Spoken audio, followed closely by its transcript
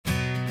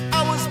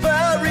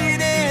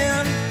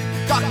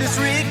Darkness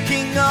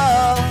reeking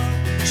of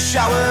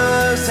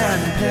showers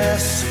and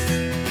piss.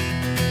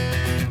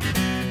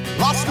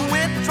 Lost in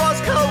winter's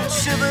cold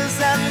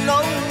shivers and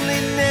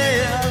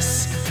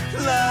loneliness,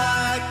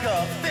 like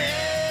a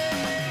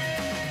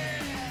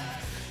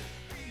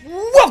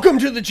Welcome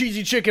to the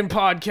Cheesy Chicken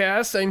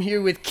Podcast. I'm here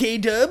with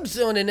K-Dubs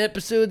on an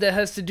episode that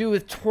has to do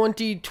with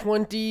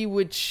 2020,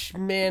 which,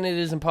 man, it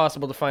is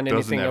impossible to find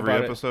anything about it. Doesn't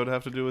every episode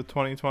have to do with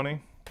 2020?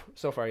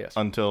 So far, yes.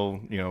 Until,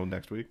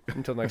 next week.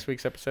 Until next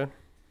week's episode.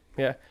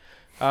 Yeah.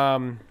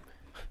 Come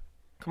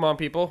on,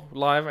 people.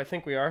 Live, I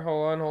think we are.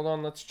 Hold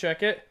on. Let's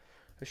check it.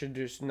 I should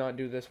just not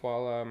do this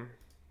while,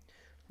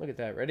 look at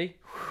that. Ready?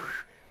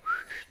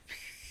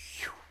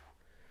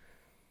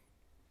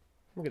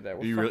 Look at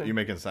that. You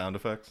making sound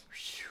effects?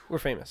 We're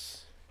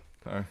famous.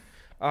 Sorry.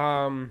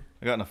 I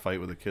I got in a fight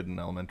with a kid in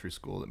elementary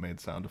school that made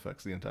sound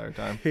effects the entire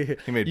time.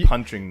 He made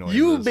punching noises.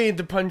 You made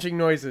the punching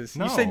noises.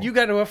 No. You said you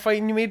got into a fight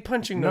and you made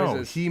punching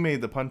noises. No, he made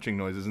the punching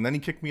noises, and then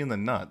he kicked me in the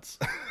nuts.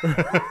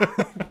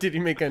 Did he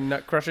make a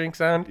nut crushing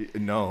sound?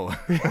 No,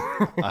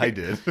 I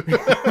did.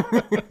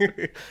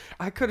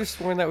 I could have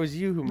sworn that was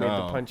you who made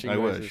the punching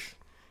noises. Wish.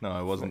 No,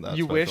 I wasn't that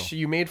You special. wish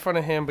you made fun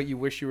of him, but you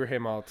wish you were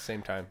him all at the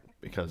same time.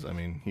 Because,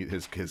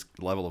 his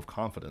level of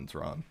confidence,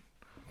 Ron.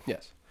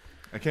 Yes.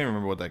 I can't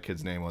remember what that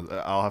kid's name was.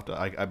 I'll have to.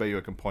 I bet you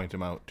I can point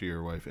him out to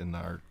your wife in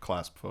our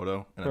clasp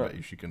photo, and I bet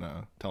you she can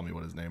tell me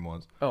what his name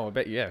was. Oh, I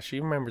bet yeah,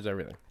 she remembers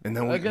everything. And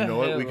then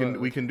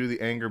we can do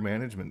the anger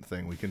management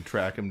thing. We can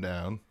track him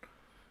down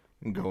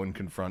and go and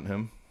confront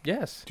him.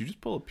 Yes. Did you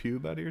just pull a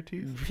pube out of your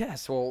teeth?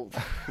 Yes. Well,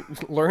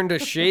 learn to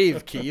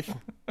shave, Keith.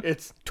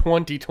 It's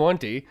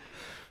 2020.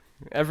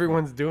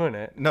 Everyone's doing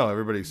it. No,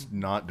 everybody's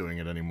not doing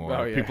it anymore.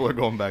 Oh, yeah. People are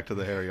going back to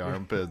the hairy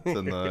armpits,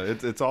 and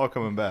it's all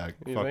coming back.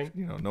 You Fuck, think?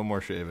 no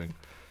more shaving.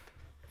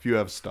 If you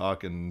have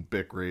stock in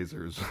Bic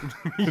razors,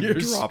 You're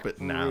drop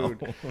it now.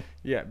 screwed.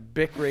 Yeah,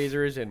 Bic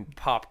razors and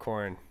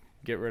popcorn.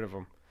 Get rid of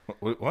them.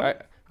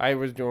 What? I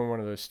was doing one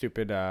of those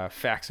stupid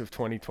facts of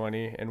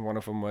 2020, and one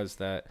of them was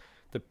that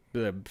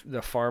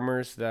the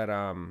farmers that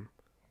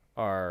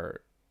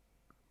are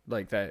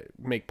like that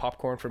make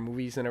popcorn for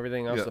movies and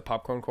everything else, the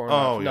popcorn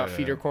corn, not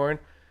feeder corn,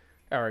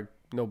 or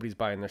nobody's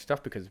buying their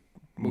stuff because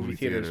movie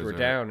theaters were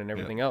down and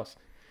everything else.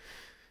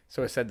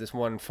 So it said this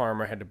one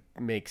farmer had to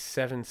make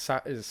 7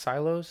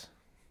 silos,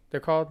 they're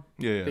called,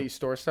 that you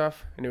store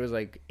stuff, and it was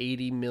like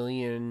 80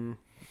 million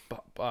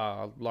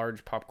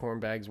large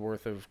popcorn bags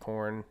worth of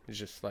corn is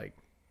just like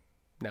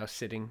now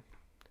sitting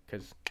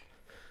because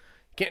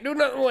can't do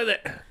nothing with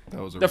it.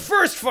 That was the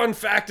first fun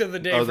fact of the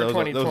day for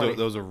 2020.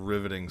 That was a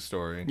riveting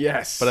story.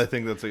 Yes. But I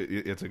think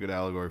it's a good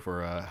allegory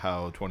for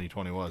how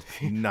 2020 was.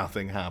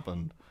 Nothing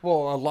happened.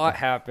 Well, a lot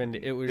happened.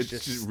 It was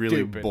just really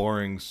stupid.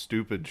 boring,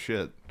 stupid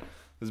shit. This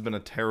has been a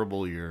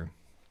terrible year.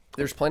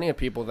 There's plenty of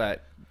people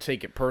that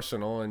take it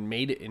personal and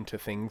made it into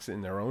things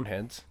in their own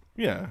heads.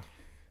 Yeah.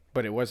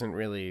 But it wasn't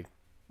really,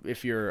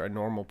 if you're a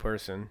normal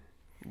person,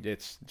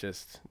 it's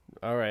just,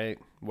 all right,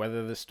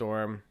 weather the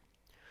storm.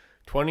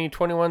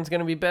 2021 is going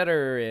to be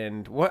better.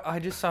 And what I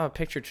just saw a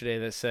picture today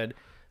that said,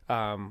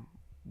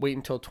 wait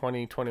until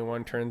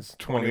 2021 turns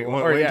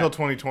 21. Wait until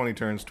 2020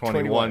 turns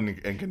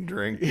 21 and can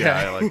drink.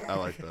 Yeah, I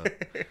like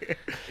that.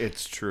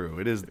 It's true.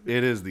 It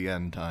is the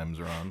end times,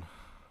 Ron.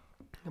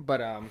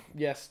 But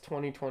yes,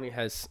 2020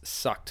 has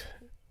sucked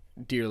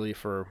dearly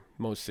for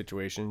most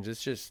situations.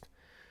 It's just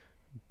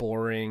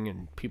boring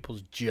and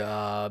people's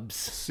jobs.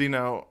 See,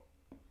 now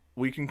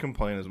we can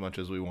complain as much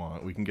as we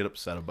want. We can get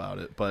upset about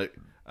it, but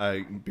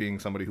being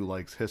somebody who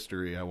likes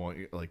history, I want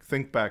you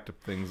think back to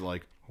things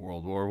like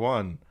World War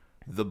I,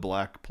 the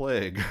Black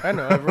Plague. I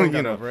know, everyone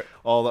got over it.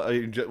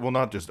 Well,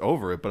 not just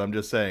over it, but I'm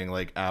just saying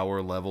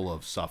our level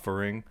of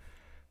suffering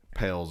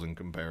pales in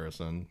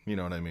comparison. You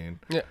know what I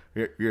mean? Yeah.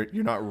 You're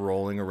not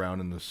rolling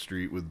around in the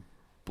street with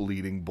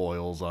bleeding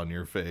boils on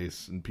your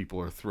face and people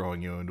are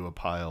throwing you into a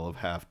pile of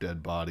half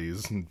dead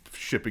bodies and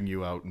shipping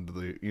you out into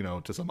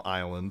the to some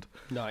island.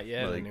 Not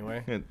yet,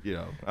 anyway.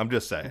 I'm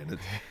just saying,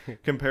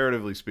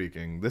 comparatively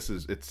speaking,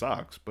 it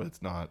sucks, but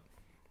it's not.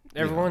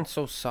 Everyone's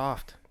so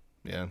soft.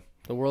 Yeah.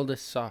 The world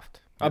is soft.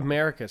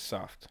 America's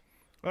soft.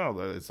 Well,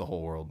 it's the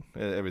whole world.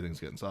 Everything's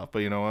getting soft, but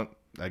you know what?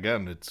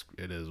 Again,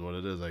 it is what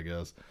it is, I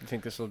guess. I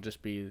think this will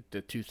just be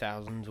the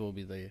 2000s will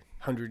be the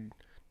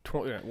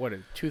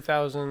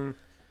 2000.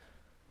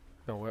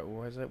 No, what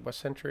was it? What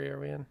century are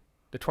we in?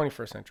 The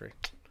 21st century.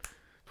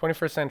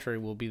 21st century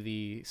will be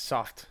the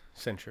soft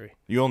century.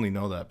 You only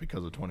know that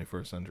because of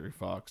 21st Century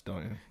Fox,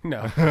 don't you?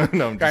 No.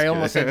 No, I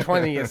almost said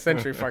 20th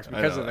Century Fox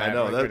because of that. I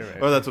know.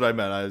 That's what I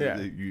meant.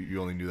 Yeah.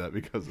 You only knew that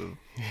because of...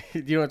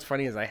 You know what's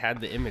funny is I had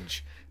the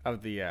image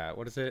of the,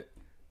 what is it?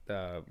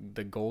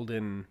 The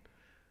golden...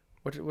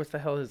 What the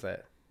hell is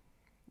that?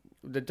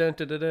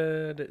 Isn't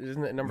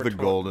it number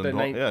 12? The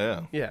golden...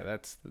 Yeah. Yeah,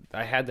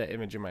 I had that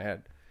image in my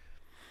head.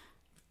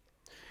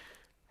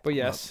 But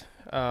yes,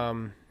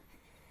 there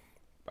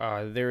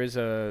is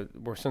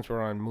since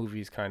we're on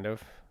movies, kind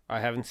of, I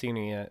haven't seen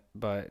it yet,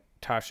 but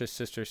Tasha's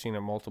sister's seen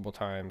it multiple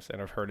times,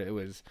 and I've heard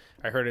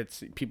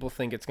people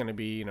think it's going to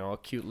be, a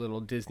cute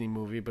little Disney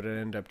movie, but it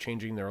ended up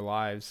changing their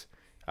lives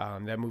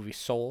That movie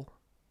Soul.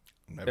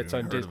 Never It's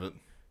even on heard of it.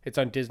 It's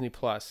on Disney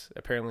Plus.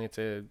 Apparently, it's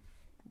a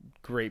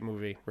great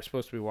movie. We're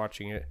supposed to be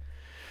watching it.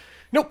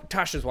 Nope,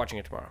 Tasha's watching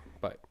it tomorrow.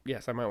 But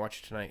yes, I might watch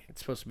it tonight. It's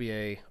supposed to be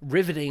a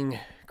riveting,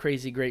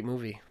 crazy, great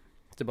movie.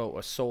 It's about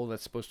a soul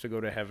that's supposed to go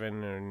to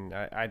heaven, and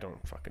I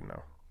don't fucking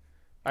know.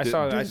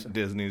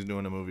 Disney's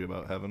doing a movie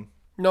about heaven.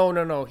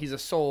 No. He's a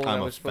soul I'm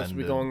that was supposed to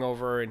be offended. going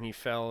over, and he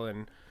fell,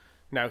 and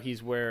now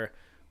he's where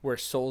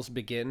souls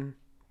begin.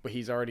 But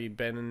he's already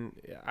been in.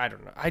 I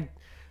don't know.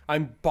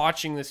 I'm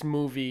botching this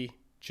movie.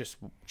 Just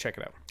check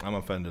it out. I'm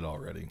offended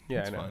already.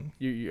 Yeah, it's I know. fine.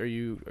 Are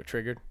you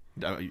triggered?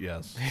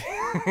 Yes.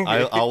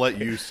 I'll let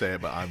you say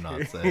it, but I'm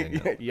not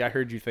saying it. Yeah, I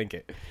heard you think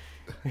it.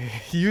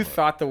 You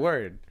thought the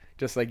word,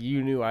 just like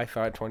you knew I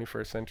thought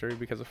 21st century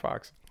because of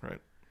Fox. Right.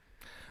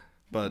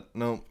 But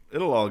no,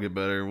 it'll all get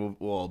better. We'll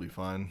all be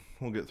fine.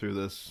 We'll get through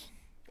this.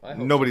 I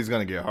hope Nobody's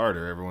gonna get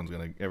harder.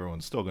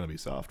 Everyone's still gonna be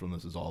soft when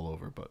this is all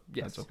over. But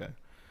Yes. that's okay.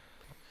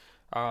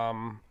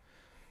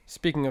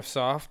 Speaking of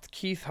soft,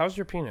 Keith, how's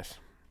your penis?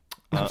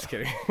 I'm just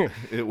kidding.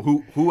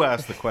 Who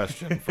asked the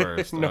question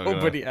first?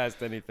 Nobody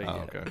asked anything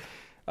Oh, yet.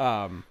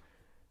 okay.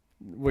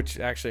 Which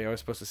actually I was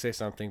supposed to say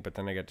something, but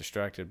then I got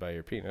distracted by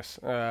your penis.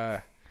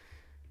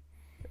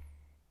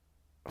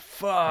 What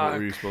Fuck.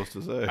 were you supposed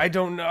to say? I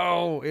don't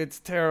know. It's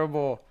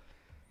terrible.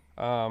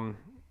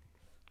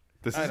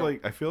 This is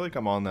like I feel like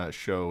I'm on that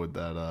show with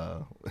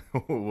that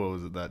what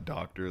was it, that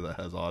doctor that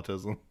has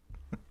autism?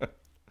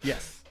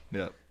 Yes.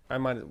 Yeah. I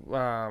might.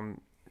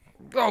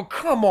 Oh,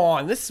 come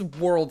on! This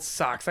world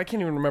sucks. I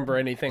can't even remember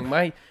anything.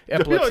 My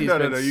epilepsy's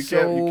been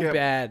so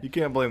bad. You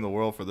can't blame the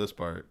world for this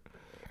part.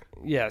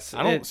 Yes.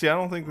 I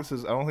don't think this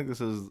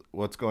is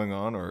what's going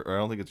on, or I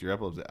don't think it's your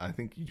epilepsy. I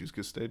think you just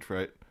get stage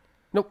fright.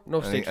 Nope. No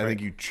stage I fright.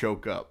 think you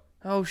choke up.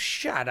 Oh,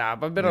 shut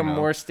up! I've been on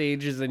more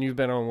stages than you've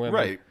been on women.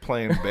 Right,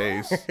 playing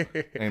bass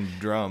and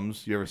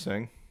drums. You ever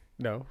sing?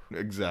 No,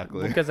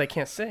 Exactly. because I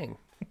can't sing.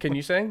 Can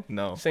you sing?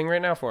 No. Sing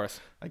right now for us.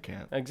 I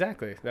can't.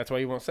 Exactly. That's why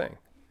you won't sing.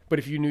 But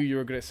if you knew you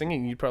were good at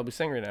singing, you'd probably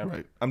sing right now.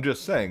 Right. I'm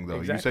just saying though.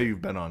 Exactly. You say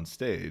you've been on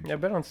stage Yeah,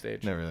 I've been on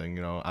stage. and everything.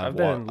 You know, I've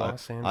been in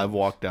Los Angeles. I've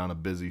walked down a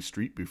busy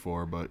street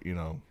before, but you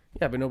know.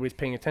 Yeah, but nobody's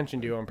paying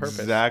attention to you on purpose.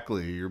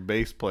 Exactly. You're a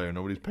bass player.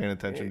 Nobody's paying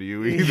attention to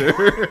you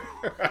either.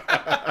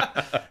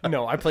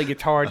 No, I play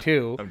guitar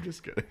too. I'm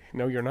just kidding.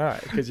 No, you're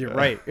not, because you're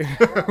right.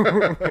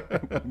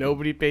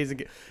 Nobody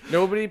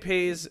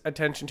pays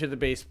attention to the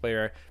bass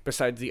player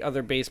besides the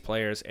other bass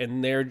players,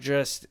 and they're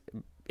just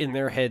in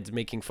their heads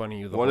making fun of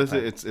you. What is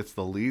it? It's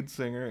the lead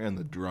singer and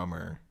the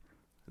drummer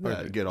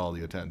that get all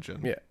the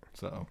attention. Yeah.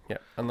 So. Yeah,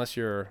 unless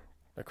you're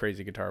a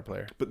crazy guitar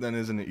player. But then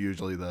isn't it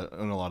usually that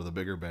in a lot of the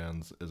bigger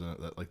bands, isn't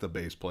it that like the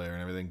bass player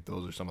and everything,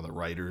 those are some of the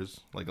writers,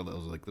 like those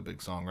are like the big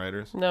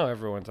songwriters? No,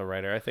 everyone's a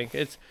writer. I think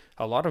it's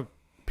a lot of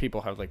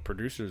people have like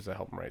producers that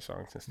help them write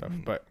songs and stuff,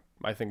 but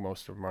I think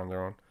most of them are on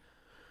their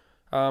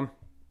own.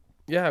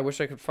 Yeah, I wish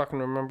I could fucking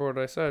remember what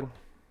I said.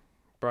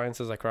 Brian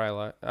says I cry a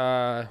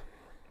lot.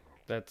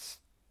 That's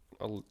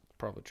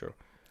probably true.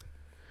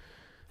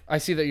 I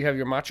see that you have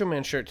your Macho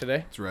Man shirt today.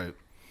 That's right.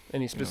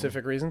 Any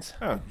specific reasons?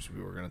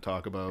 We were going to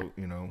talk about,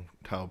 you know,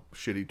 how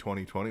shitty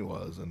 2020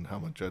 was and how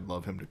much I'd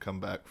love him to come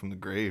back from the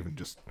grave and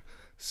just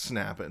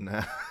snap it in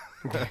half.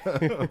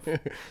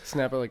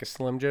 Snap it like a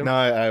Slim Jim? No,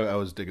 I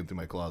was digging through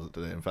my closet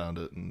today and found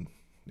it, and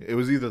it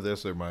was either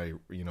this or my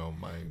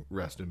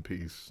rest in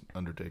peace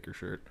Undertaker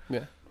shirt.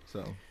 Yeah.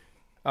 So,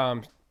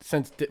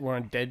 Since we're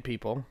on dead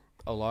people,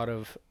 a lot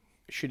of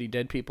shitty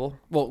dead people,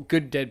 well,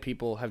 good dead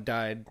people have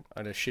died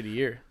on a shitty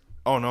year.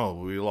 oh no,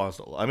 we lost.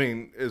 I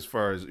mean, as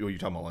far as you're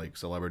talking about, like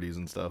celebrities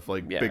and stuff,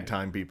 like Yeah. big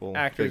time people,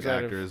 Actors big that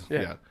have- actors.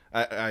 yeah.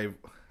 Yeah,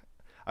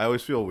 I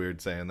always feel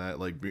weird saying that,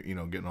 like, you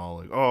know, getting all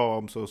like, oh,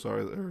 I'm so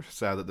sorry or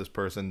sad that this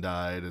person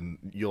died, and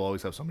you'll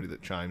always have somebody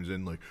that chimes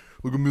in like,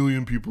 look, 1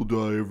 million people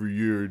die every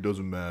year. It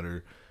doesn't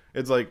matter.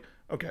 It's like,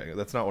 okay,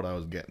 that's not what I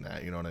was getting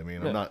at. You know what I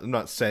mean? Yeah. I'm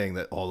not saying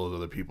that all those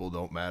other people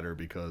don't matter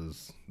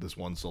because this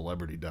one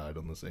celebrity died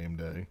on the same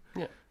day.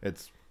 Yeah.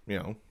 It's, you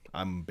know,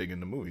 I'm big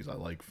into movies. I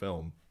like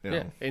film. You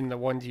Yeah, know. and the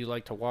ones you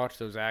like to watch,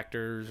 those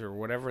actors or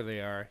whatever they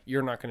are,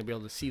 you're not going to be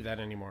able to see that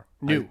anymore.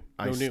 New.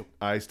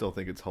 I still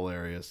think it's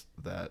hilarious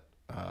that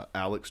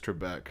Alex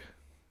Trebek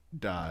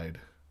died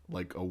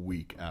like a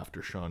week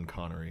after Sean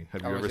Connery.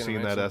 Have you I was ever gonna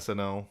seen that mention.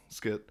 SNL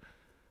skit?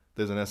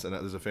 There's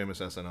a famous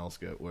SNL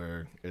skit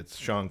where it's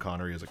Sean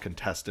Connery as a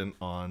contestant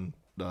on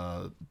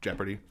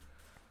Jeopardy,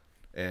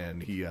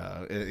 and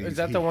Is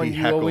that the one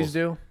you always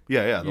do?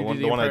 Yeah, You do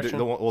the one I did, impression?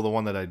 the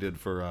one that I did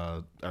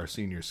for our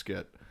senior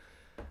skit.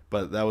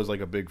 But that was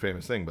like a big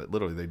famous thing. But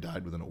literally, they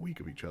died within a week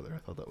of each other. I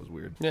thought that was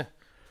weird. Yeah.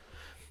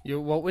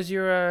 What was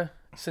your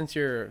since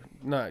you're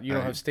not you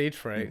don't have stage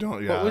fright?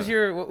 don't- What was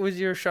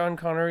yeah. your Sean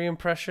Connery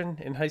impression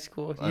in high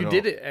school? You don't-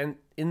 did it and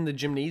in the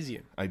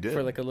gymnasium. I did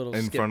for like a little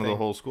in skit front of the thing.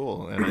 whole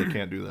school, and I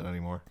can't do that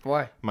anymore.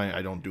 Why?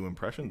 I don't do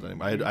impressions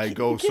anymore. I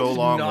go You so can't just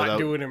long not without,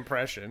 do an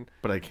impression.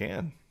 but I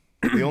can.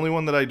 The only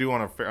one that I do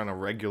on a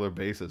regular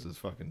basis is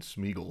fucking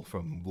Smeagol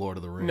from Lord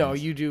of the Rings. No,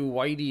 you do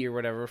Whitey or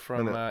whatever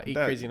from Eight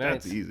Crazy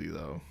Nights. That's easy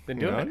though. Been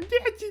You doing know? it.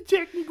 That's a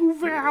technical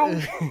foul.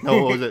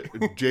 No, what was it?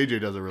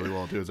 JJ does it really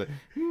well too. It's like,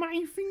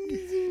 My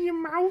finger's in your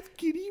mouth,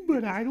 kitty,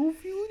 but I don't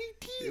feel any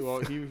teeth. Well,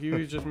 he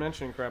was just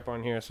mentioning crap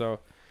on here, so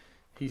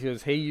he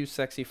says, "Hey, you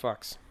sexy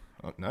fucks."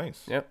 oh,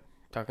 nice. Yep,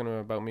 talking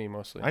about me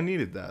mostly. I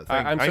needed that.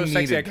 I'm so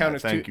sexy I count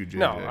as Thank two. you, JJ.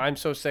 No, I'm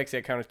so sexy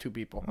I count as two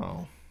people.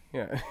 Oh,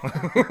 Yeah,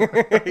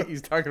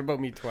 he's talking about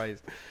me twice.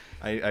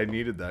 I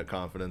needed that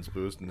confidence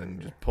boost, and then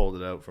just pulled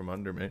it out from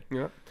under me.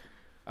 Yeah.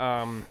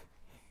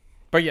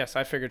 But yes,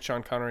 I figured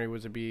Sean Connery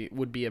would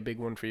be a big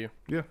one for you.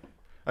 Yeah.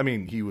 I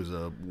mean, he was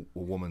a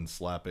woman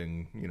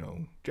slapping,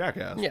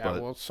 jackass. Yeah,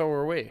 but well, so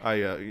are we.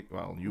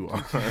 well, you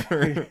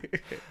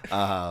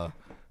are.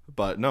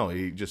 But no,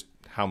 he just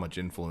how much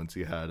influence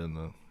he had in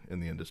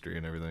the industry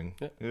and everything.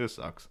 Yeah. It just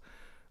sucks.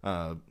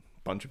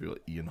 Bunch of people,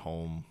 Ian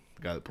Holm,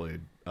 the guy that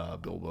played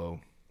Bilbo.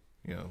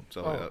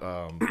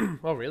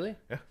 Oh, really?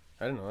 Yeah.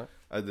 I didn't know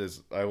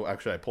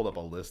that. I pulled up a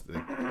list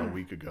a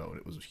week ago and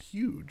it was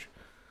huge.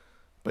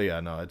 But yeah,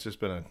 no, it's just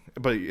been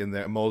but in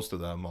there, most of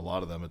them, a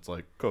lot of them, it's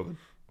like COVID.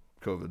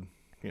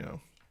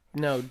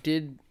 No,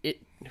 did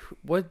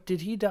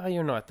he die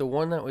or not? The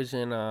one that was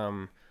in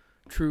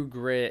True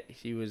Grit,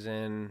 he was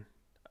in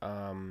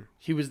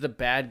he was the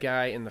bad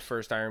guy in the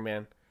first Iron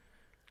Man.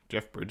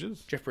 Jeff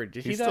Bridges? Jeff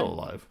Bridges. Did He's he die? still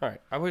alive. All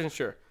right, I wasn't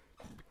sure.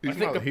 He's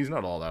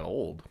not all that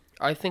old.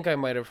 I think I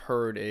might have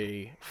heard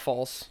a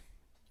false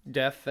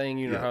death thing,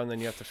 Yeah. how, and then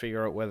you have to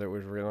figure out whether it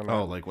was real or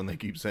not. Oh, like when they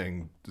keep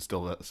saying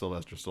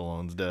Sylvester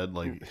Stallone's dead,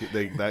 like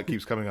that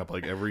keeps coming up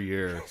like every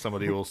year.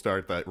 Somebody will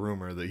start that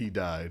rumor that he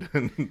died.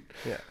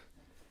 Yeah.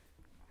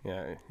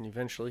 Yeah, and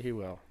eventually he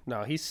will. No,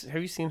 have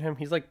you seen him?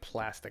 He's like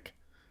plastic.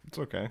 It's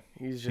okay.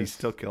 He's He's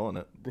still killing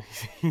it.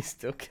 he's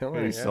still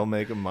killing He's it. still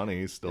making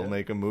money. He's still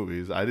making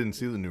movies. I didn't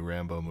see the new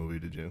Rambo movie.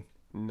 Did you?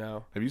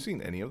 No. Have you seen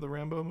any of the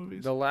Rambo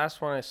movies? The last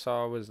one I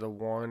saw was the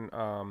one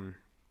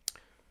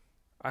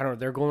I don't know,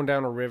 they're going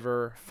down a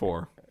river.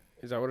 4.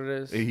 Is that what it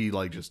is? He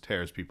like just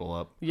tears people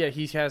up. Yeah,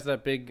 he has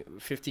that big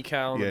 50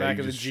 cal in the back he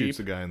of the just Jeep. shoots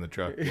a guy in the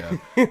truck. Yeah,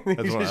 He that's what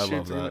just I love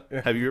shoots him.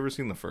 that. Have you ever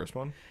seen the first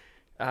one?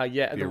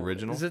 Yeah, The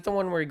original? Is it the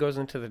one where he goes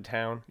into the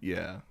town?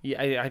 Yeah,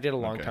 Yeah, I did a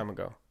long Okay. time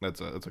ago.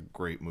 that's a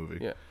great movie.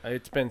 Yeah,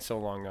 it's been so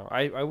long now.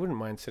 I wouldn't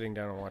mind sitting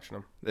down and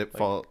watching them.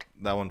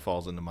 That one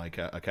falls into my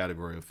a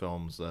category of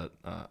films that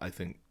I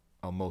think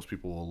most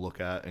people will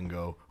look at and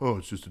go, "Oh,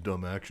 it's just a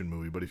dumb action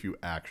movie." But if you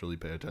actually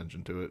pay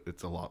attention to it,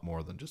 it's a lot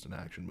more than just an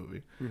action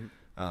movie.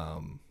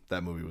 Mm-hmm.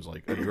 That movie was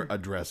like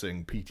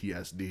addressing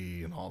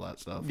PTSD and all that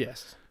stuff.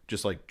 Yes.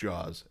 Just like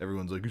Jaws,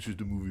 everyone's like, "It's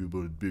just a movie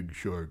about a big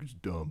shark. It's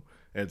dumb."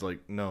 And it's like,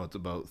 no, it's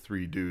about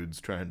 3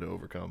 dudes trying to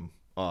overcome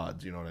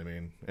odds. You know what I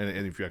mean? And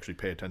if you actually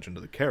pay attention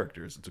to the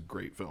characters, it's a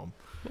great film.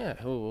 Yeah,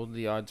 well,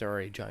 the odds are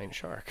a giant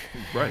shark.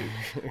 Right.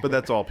 But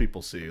that's all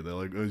people see. They're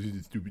like, "Oh, it's just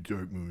a stupid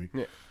shark movie."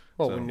 Yeah.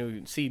 Well, So- when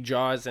you see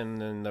Jaws and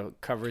then the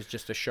cover is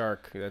just a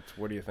shark,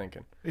 what are you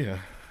thinking? Yeah.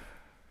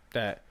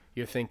 That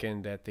you're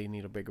thinking that they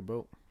need a bigger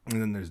boat. And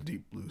then there's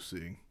Deep Blue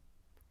Sea.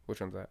 Which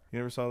one's that? You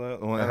ever saw that?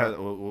 The one that had,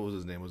 what was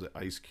his name? Was it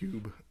Ice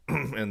Cube?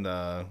 And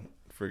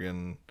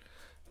friggin',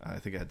 I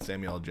think it had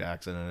Samuel L.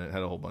 Jackson and it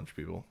had a whole bunch of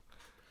people.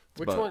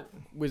 Which But- one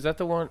was that?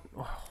 The one?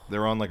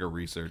 They're on like a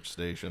research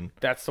station.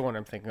 That's the one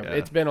I'm thinking of. Yeah.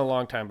 It's been a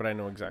long time, but I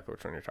know exactly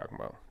which one you're talking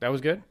about. That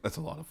was good. That's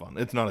a lot of fun.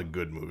 It's not a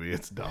good movie.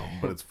 It's dumb,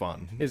 but it's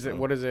fun. Is it?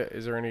 What is it?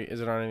 Is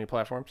it on any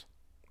platforms?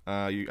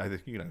 I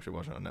think you can actually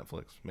watch it on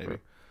Netflix, maybe.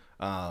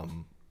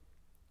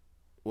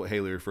 What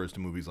Haley refers to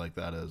movies like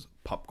that as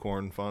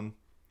popcorn fun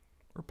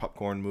or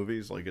popcorn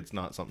movies. Like it's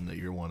not something that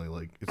you're wanting.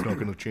 Like it's not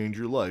going to change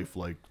your life.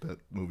 Like that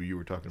movie you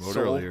were talking about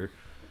Soul. earlier.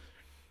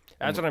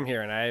 That's what I'm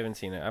hearing. I haven't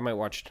seen it. I might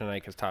watch it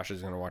tonight because Tasha's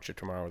going to watch it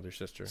tomorrow with her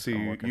sister. See,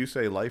 I'm working. you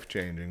say life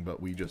changing,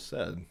 but we just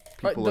said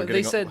But people are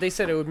they getting.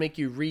 said it would make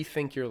you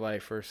rethink your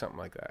life or something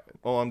like that.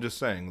 Oh, I'm just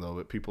saying though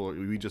that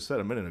we just said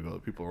a minute ago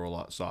that people are a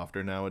lot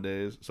softer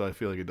nowadays. So I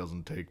feel like it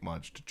doesn't take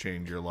much to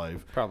change your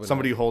life. Probably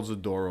somebody holds the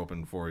door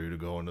open for you to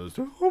go into this.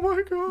 Oh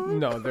my god.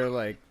 No, they're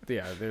like,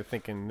 they're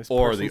thinking this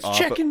Or person's the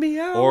checking me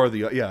out. Or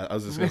I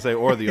was just gonna say,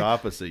 or the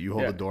opposite. You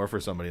hold Yeah. the door for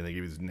somebody and they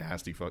give you this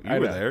nasty fuck. I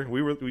You were know. there.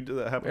 We did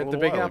that happen At a the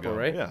little Big while Apple, ago.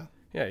 right? Yeah.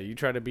 Yeah, you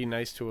try to be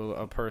nice to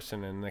a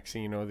person, and next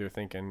thing you know, they're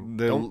thinking,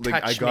 They're- "Don't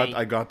like, touch me."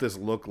 I got this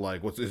look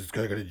like, what's this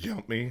guy gonna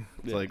jump me?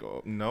 It's Yeah. like,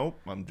 oh, nope,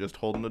 I'm just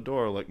holding the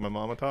door like my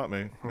mama taught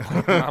me.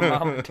 My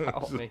mom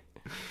taught me.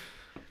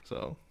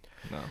 So,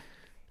 no.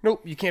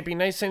 Nope, you can't be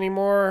nice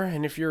anymore.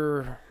 And if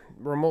you're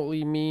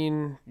remotely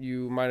mean,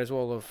 you might as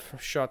well have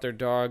shot their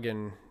dog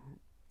and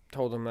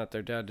told them that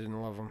their dad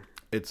didn't love them.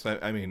 It's,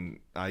 I mean,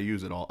 I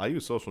use it all. I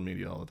use social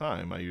media all the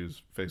time. I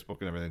use Facebook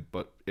and everything,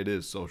 but it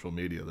is social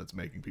media that's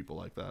making people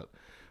like that.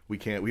 We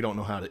don't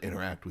know how to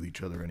interact with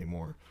each other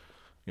anymore.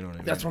 You know what I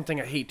mean? That's one thing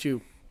I hate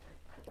too.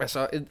 I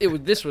saw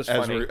this was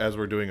funny. as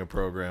we're doing a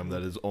program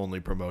that is only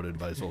promoted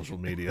by social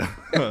media.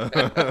 But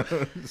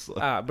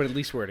at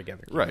least we're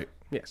together. Right.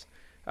 Yes.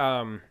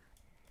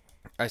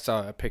 I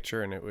saw a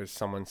picture and it was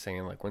someone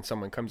saying like when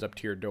someone comes up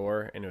to your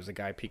door and there was a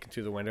guy peeking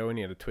through the window and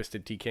he had a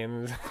twisted tea can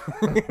in his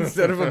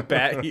instead of a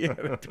bat, he had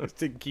a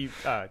twisted tea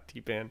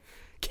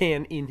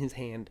can in his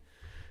hand.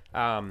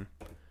 But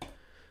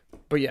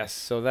yes,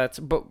 so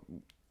but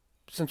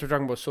since we're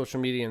talking about social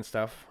media and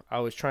stuff, I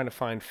was trying to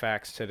find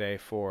facts today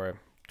for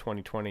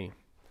 2020,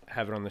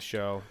 have it on the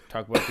show,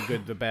 talk about the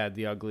good, the bad,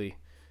 the ugly,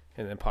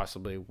 and then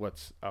possibly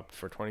what's up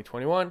for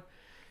 2021.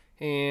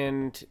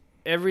 And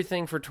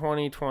everything for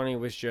 2020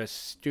 was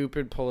just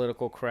stupid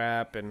political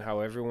crap and how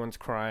everyone's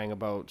crying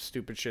about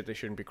stupid shit they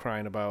shouldn't be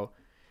crying about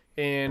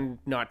and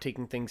not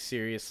taking things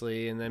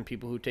seriously, and then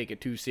people who take it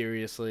too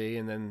seriously,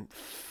 and then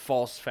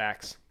false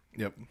facts.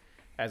 Yep.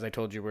 As I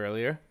told you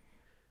earlier,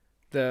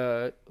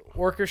 the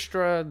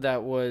orchestra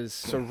that was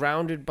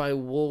surrounded by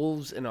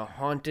wolves in a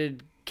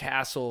haunted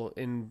castle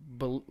in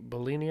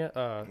Bolivia,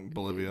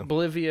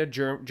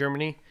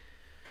 Germany.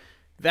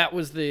 That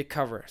was the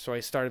cover. So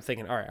I started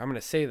thinking, all right, I'm going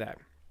to say that.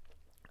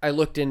 I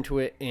looked into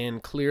it,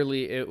 and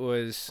clearly it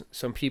was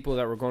some people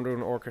that were going to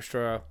an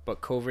orchestra,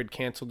 but COVID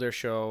canceled their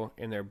show,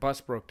 and their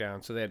bus broke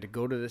down, so they had to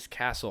go to this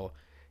castle,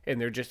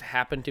 and there just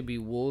happened to be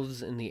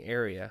wolves in the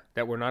area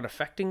that were not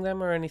affecting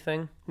them or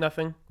anything,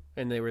 nothing,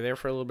 and they were there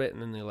for a little bit,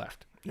 and then they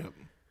left. Yep.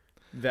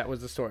 That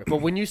was the story.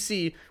 But when you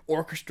see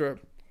orchestra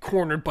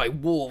cornered by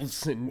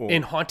wolves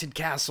in haunted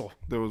castle.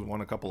 There was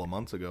one a couple of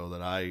months ago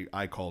that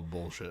I called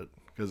bullshit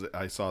because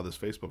I saw this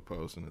Facebook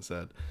post and it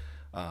said,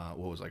 what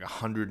was like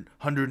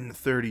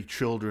 130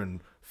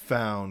 children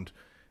found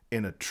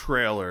in a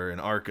trailer in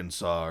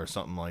Arkansas or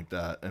something like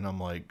that. And I'm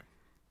like,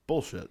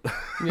 bullshit.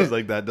 Yeah.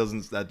 Like that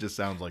just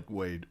sounds like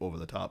way over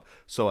the top.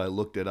 So I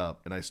looked it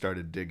up and I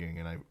started digging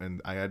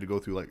and I had to go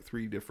through like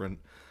 3 different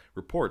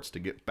reports to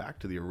get back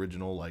to the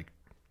original, like,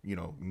 you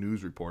know,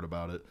 news report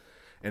about it.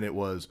 And it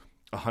was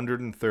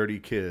 130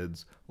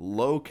 kids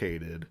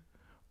located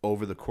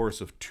over the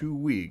course of 2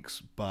 weeks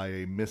by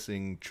a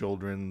missing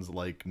children's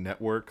like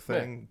network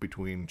thing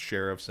between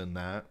sheriffs and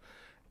that.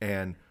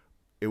 And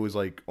it was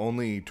like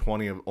only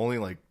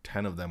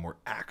 10 of them were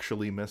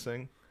actually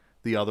missing.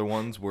 The other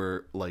ones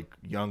were like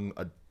young,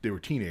 they were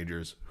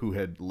teenagers who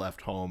had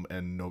left home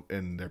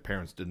and their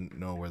parents didn't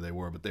know where they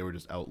were, but they were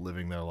just out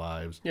living their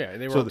lives. Yeah,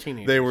 they were all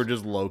teenagers. They were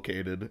just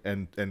located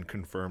and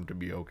confirmed to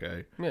be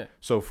okay. Yeah.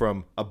 So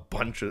from a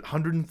bunch of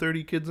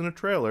 130 kids in a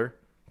trailer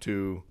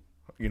to,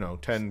 you know,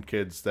 10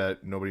 kids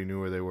that nobody knew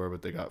where they were,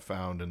 but they got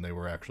found and they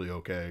were actually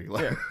okay.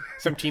 Like, Yeah.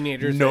 Some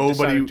teenagers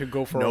decided to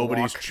go for a walk.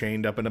 Nobody's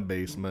chained up in a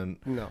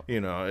basement. No.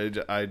 You know,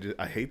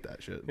 I hate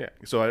that shit. Yeah.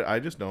 So I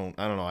just don't,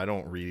 I don't know, I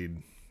don't read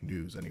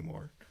news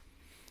anymore.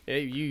 Yeah,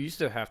 you used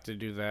to have to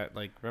do that.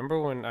 Like, remember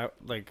when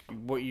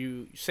what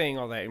you saying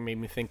all that made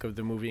me think of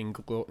the movie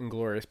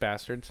Inglourious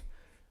Bastards,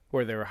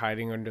 where they were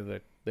hiding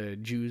under the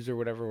Jews or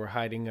whatever were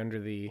hiding under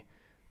the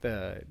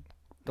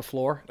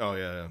floor. Oh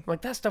yeah.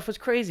 Like, that stuff was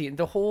crazy.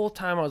 The whole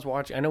time I was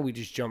watching, I know we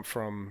just jumped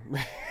from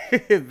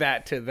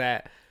that to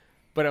that,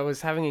 but I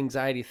was having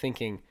anxiety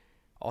thinking,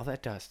 all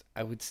that dust,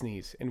 I would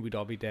sneeze and we'd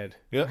all be dead.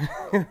 Yeah.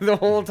 The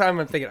whole time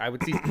I'm thinking I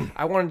would sneeze.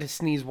 I wanted to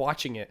sneeze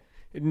watching it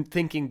and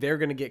thinking they're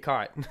going to get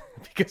caught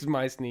because of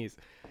my sneeze.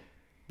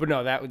 But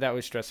no, that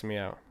was stressing me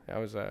out. That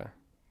was I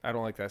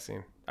don't like that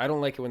scene. I don't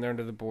like it when they're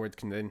under the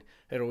boards, and then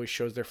it always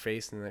shows their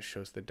face and then it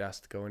shows the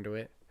dust go into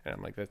it. And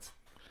I'm like,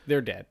 they're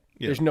dead.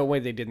 Yeah. There's no way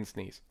they didn't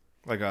sneeze.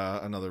 Like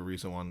another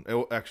recent one.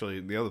 Actually,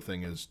 the other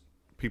thing is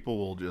people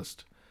will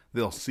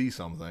they'll see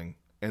something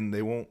and they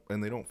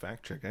don't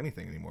fact check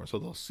anything anymore. So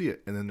they'll see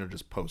it and then they'll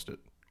just post it,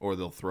 or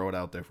they'll throw it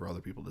out there for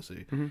other people to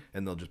see,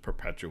 and they'll just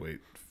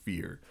perpetuate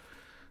fear.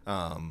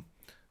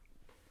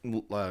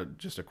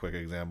 Just a quick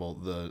example,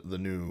 the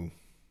new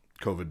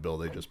COVID bill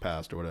they just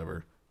passed or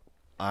whatever.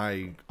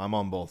 I'm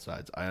on both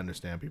sides. I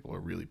understand people are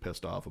really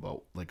pissed off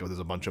about, like, there's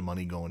a bunch of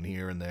money going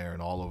here and there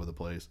and all over the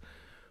place.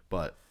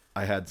 But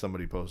I had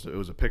somebody post it. It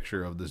was a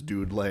picture of this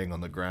dude laying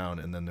on the ground,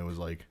 and then there was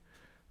like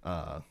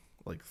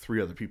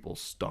 3 other people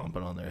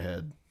stomping on their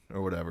head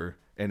or whatever.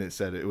 And it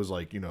said, it was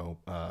like, you know,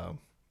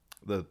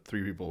 the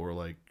 3 people were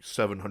like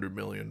 700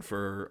 million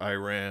for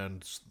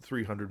Iran,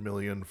 300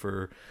 million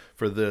for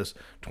this,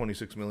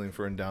 26 million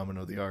for endowment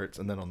of the arts,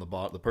 and then on the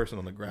the person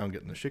on the ground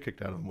getting the shit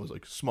kicked out of him was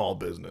like small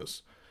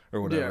business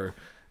or whatever.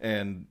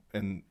 Yeah.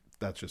 And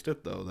that's just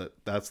it though.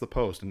 That's the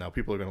post, and now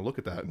people are going to look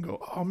at that and go,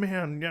 "Oh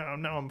man, yeah,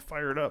 now I'm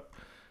fired up."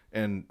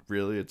 And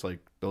really, it's like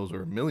those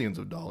are millions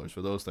of dollars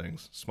for those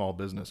things. Small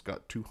business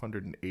got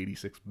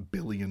 $286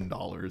 billion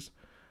out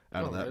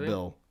of that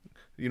bill.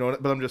 You know,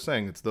 but I'm just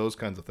saying, it's those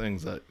kinds of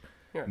things that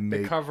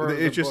make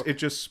it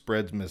just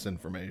spreads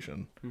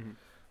misinformation. Mm-hmm.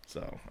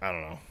 So I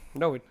don't know.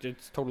 No,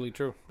 it's totally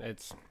true.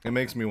 It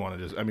makes me want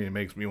to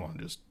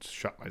just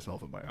shut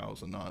myself in my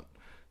house and not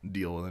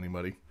deal with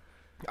anybody.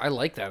 I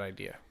like that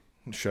idea.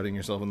 Shutting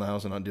yourself in the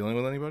house and not dealing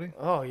with anybody.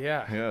 Oh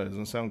yeah. Yeah,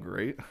 doesn't sound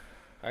great.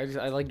 I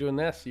like doing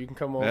this. You can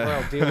come over.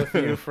 I'll deal with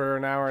you for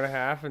an hour and a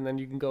half, and then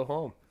you can go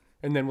home.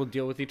 And then we'll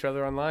deal with each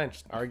other online,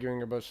 just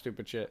arguing about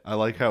stupid shit. I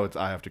like how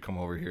I have to come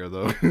over here,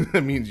 though.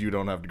 That means you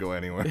don't have to go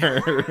anywhere.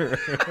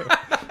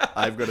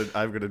 I've got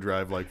to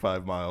drive like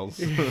 5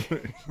 miles.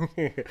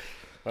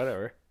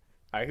 Whatever.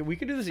 We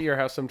could do this at your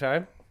house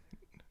sometime.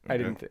 I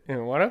Okay. didn't.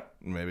 You want to?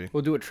 Maybe.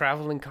 We'll do a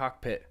traveling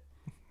cockpit.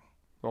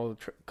 Well,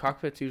 the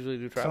cockpits usually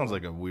do travel. Sounds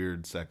like a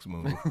weird sex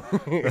move.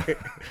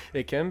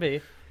 It can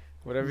be.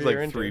 Whatever There's you're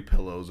like into. 3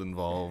 pillows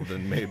involved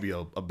and maybe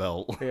a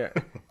belt. Yeah,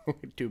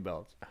 2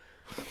 belts.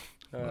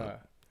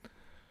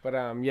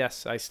 But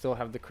yes, I still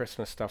have the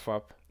Christmas stuff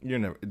up. You're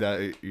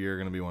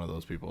gonna be one of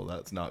those people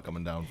that's not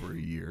coming down for a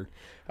year.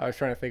 I was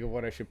trying to think of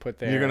what I should put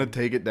there. You're gonna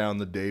take it down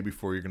the day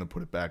before you're gonna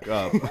put it back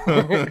up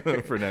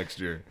for next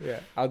year. Yeah.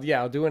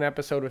 I'll do an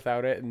episode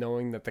without it,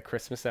 knowing that the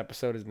Christmas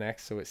episode is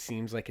next, so it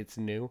seems like it's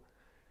new.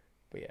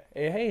 But yeah,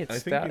 hey, it's I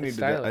think you need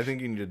stylish. I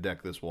think you need to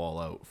deck this wall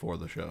out for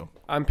the show.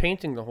 I'm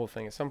painting the whole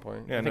thing at some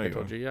point. Yeah, I I think know I you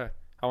told you. Yeah,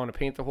 I want to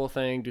paint the whole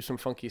thing, do some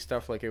funky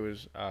stuff like it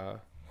was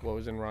what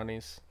was in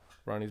Ronnie's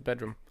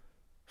bedroom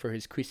for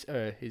his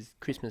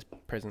Christmas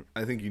present.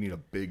 I think you need a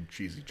big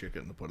cheesy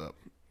chicken to put up.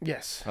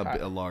 Yes,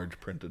 A large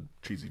printed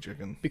cheesy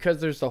chicken.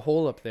 because there's the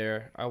hole up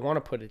there. I want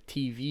to put a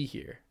TV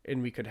here,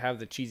 and we could have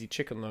the cheesy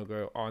chicken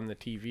logo on the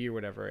TV or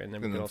whatever, and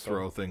then we And could then also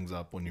throw things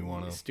up when you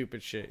want to.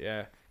 stupid shit.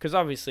 Yeah, because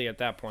obviously at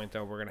that point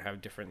though, we're gonna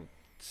have different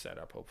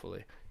setup.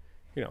 Hopefully,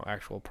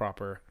 actual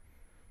proper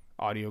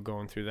audio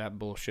going through that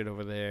bullshit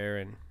over there,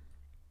 and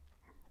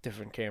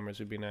different cameras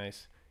would be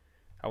nice.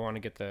 I want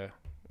to get the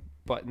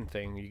button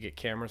thing. You get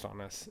cameras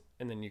on us,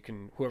 and then you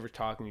can, whoever's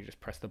talking, you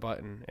just press the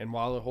button, and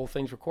while the whole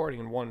thing's recording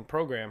in one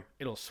program,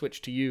 it'll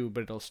switch to you,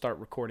 but it'll start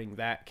recording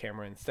that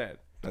camera instead.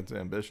 That's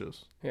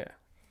ambitious. Yeah,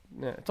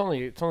 it's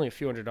only a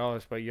few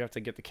 $100s, but you have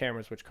to get the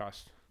cameras, which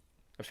cost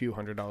a few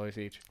 $100s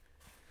each.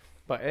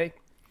 But hey,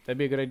 that'd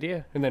be a good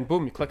idea. And then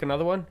boom, you click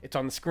another one, it's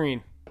on the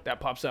screen. That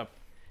pops up.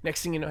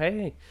 Next thing you know,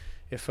 hey,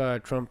 if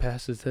Trump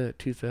passes that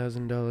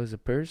 $2,000 a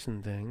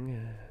person thing,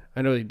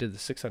 I know he did the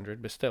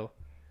 600, but still.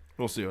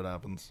 We'll see what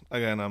happens.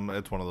 Again,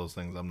 it's one of those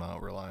things I'm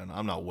not relying on.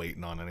 I'm not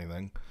waiting on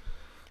anything.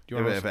 Do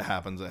you want If it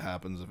happens, it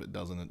happens. If it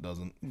doesn't, it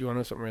doesn't. to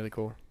know something really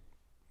cool?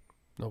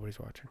 Nobody's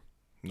watching.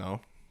 No?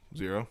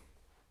 0?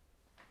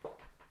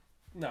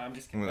 No, I'm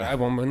just kidding. I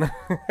won't moon.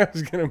 I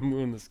was gonna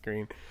moon the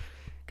screen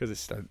because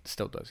it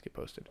still does get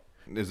posted.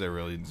 Is there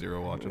really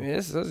 0 watching?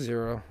 Yes, that's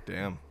 0.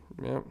 Damn.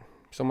 Yep.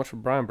 So much for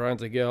Brian.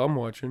 Brian's like, yeah, I'm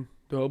watching.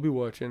 I'll be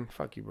watching.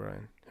 Fuck you,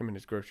 Brian. Him and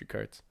his grocery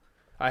carts.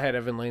 I had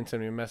Evan Lane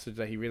send me a message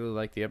that he really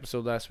liked the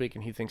episode last week,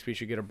 and he thinks we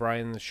should get a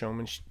Brian the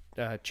Showman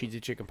Cheesy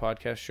Chicken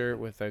podcast shirt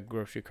with a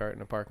grocery cart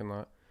in a parking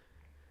lot.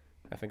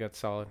 I think that's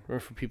solid. Or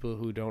for people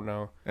who don't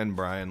know. And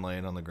Brian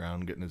laying on the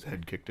ground getting his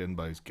head kicked in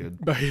by his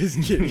kid. By his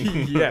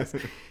kid, yes.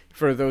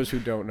 For those who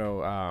don't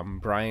know,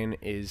 Brian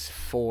is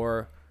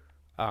for,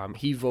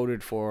 he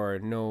voted for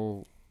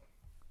no,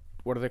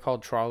 what are they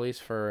called, trolleys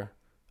for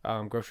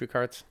grocery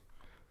carts?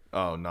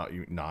 Oh, not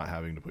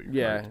having to put your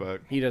Yeah, cards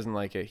back. he doesn't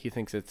like it. He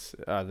thinks it's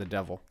the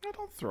devil. Yeah,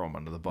 don't throw him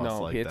under the bus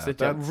No, like it's that.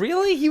 the devil.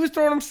 Really? He was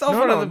throwing himself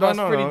under the bus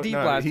pretty deep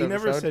last He episode.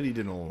 never said he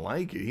didn't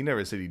like it. He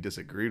never said he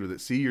disagreed with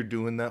it. See, you're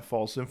doing that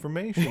false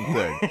information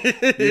thing.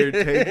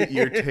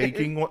 You're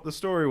taking what the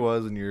story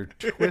was and you're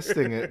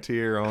twisting it to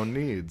your own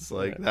needs.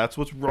 Like, that's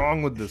what's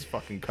wrong with this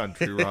fucking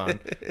country, Ron.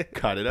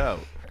 Cut it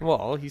out.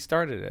 Well, he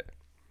started it.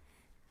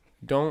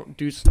 Don't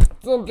do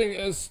something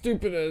as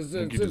stupid as... I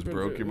think you just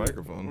broke your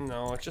microphone.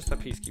 No, it's just the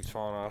piece keeps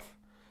falling off.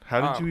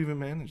 How did you even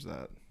manage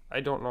that?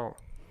 I don't know.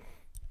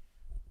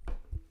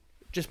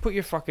 Just put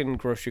your fucking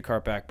grocery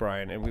cart back,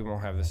 Brian, and we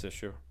won't have this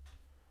issue.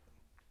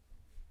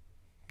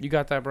 You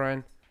got that,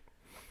 Brian?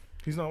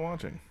 He's not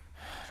watching.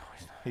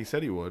 He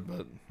said he would,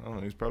 but I don't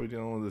know. He's probably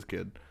dealing with his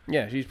kid.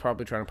 Yeah, he's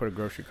probably trying to put a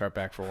grocery cart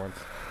back for once.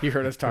 He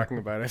heard us talking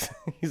about it.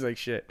 He's like,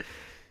 shit.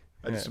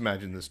 I just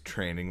imagine this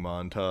training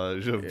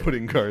montage of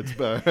putting carts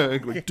back.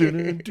 Like,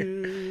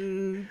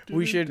 dun-dun-dun,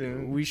 We should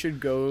dun-dun.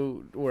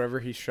 go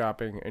wherever he's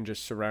shopping and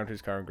just surround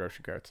his car in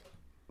grocery carts.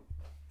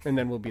 And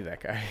then we'll be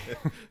that guy.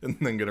 And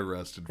then get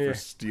arrested for Yeah.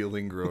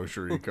 stealing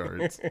grocery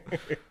carts.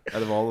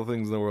 Out of all the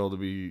things in the world to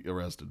be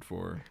arrested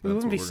for, We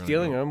wouldn't what be we're gonna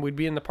stealing do. them. We'd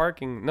be in the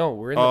parking. No,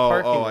 we're in the Oh,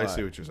 parking I lot.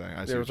 see what you're saying.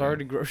 I see There what was you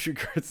already mean. grocery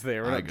carts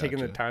there. We're I not taking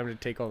the gotcha. time to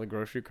take all the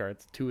grocery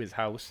carts to his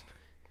house.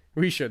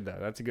 We should, though.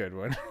 That's a good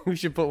one. We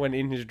should put one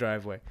in his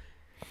driveway.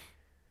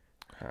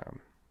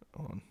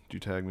 Hold on. Did you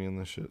tag me in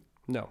this shit?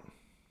 No.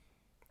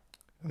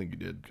 I think you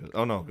did.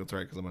 Oh, no. That's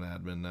right, because I'm an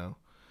admin now.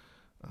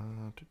 I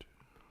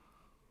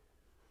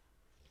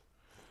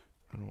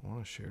don't want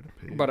to share the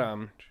page. But,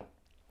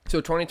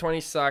 so 2020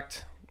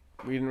 sucked.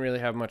 We didn't really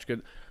have much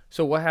good.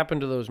 So what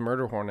happened to those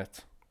murder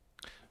hornets?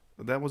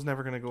 That was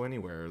never going to go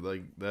anywhere.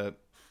 Like, that...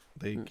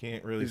 They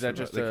can't really. Is that survive.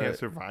 just they a- can't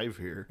survive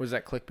here. Was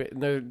that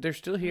clickbait? They're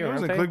still here, It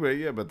aren't wasn't they? clickbait,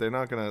 yeah, but they're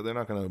not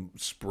gonna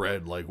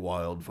spread like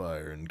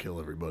wildfire and kill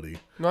everybody.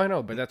 No, I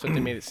know, but that's what they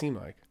made it seem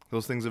like.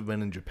 Those things have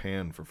been in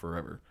Japan for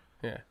forever.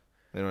 Yeah.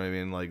 You know what I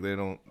mean? Like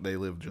they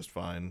live just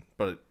fine,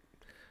 but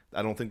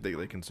I don't think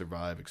they can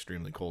survive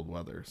extremely cold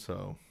weather.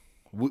 So,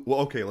 well,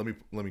 okay, let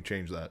me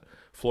change that.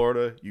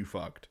 Florida, you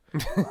fucked.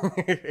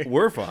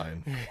 We're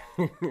fine.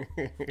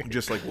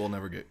 Just like we'll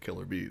never get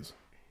killer bees.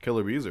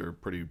 Killer bees are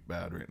pretty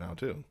bad right now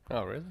too.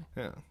 Oh, really?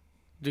 Yeah.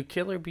 Do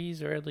killer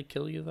bees really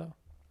kill you, though?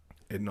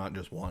 and not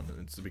just one.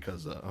 It's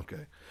because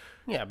okay.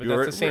 Yeah, but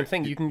You're- that's the same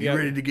thing. You can you get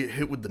ready to get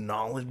hit with the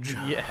knowledge?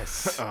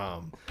 yes.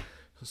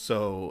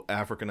 So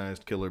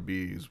Africanized killer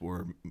bees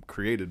were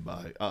created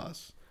by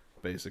us,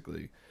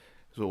 basically.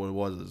 So what it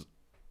was is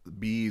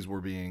bees were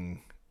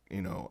being,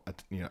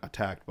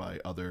 attacked by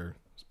other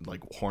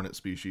like hornet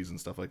species and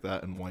stuff like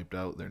that and wiped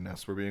out. Their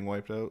nests were being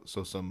wiped out.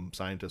 So some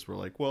scientists were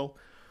like, well,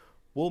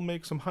 we'll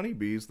make some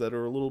honeybees that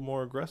are a little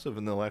more aggressive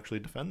and they'll actually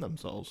defend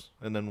themselves.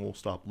 And then we'll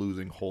stop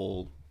losing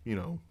whole,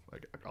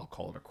 like I'll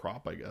call it a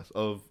crop, I guess,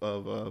 of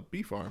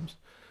bee farms.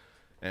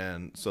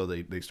 And so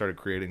they started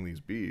creating these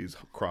bees,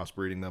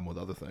 crossbreeding them with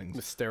other things.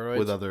 With steroids?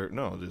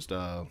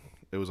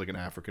 It was like an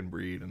African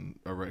breed and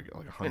a regular,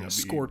 like a honey And a bee.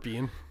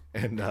 scorpion.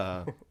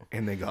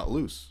 And they got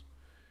loose.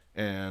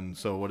 And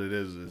so what it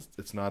is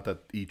it's not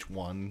that each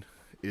one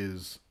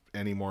is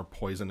any more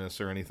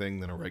poisonous or anything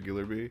than a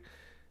regular bee.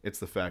 It's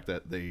the fact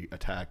that they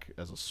attack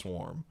as a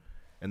swarm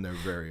and they're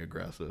very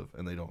aggressive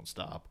and they don't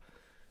stop.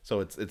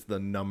 So it's the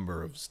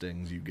number of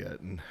stings you get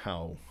and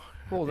how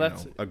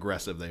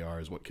aggressive they are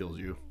is what kills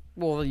you.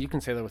 Well, you can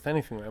say that with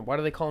anything. Man. Why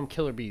do they call them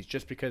killer bees?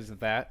 Just because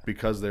of that?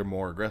 Because they're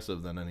more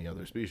aggressive than any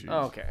other species.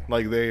 Oh, okay.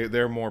 Like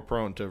they're more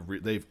prone to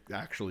they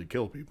actually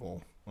kill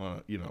people.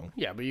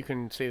 Yeah, but you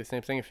can say the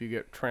same thing if you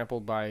get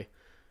trampled by,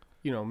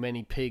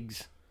 many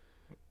pigs.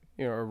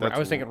 I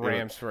was thinking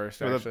rams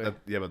first. Actually,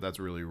 but that's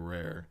really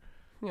rare.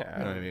 yeah.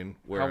 You know what I mean?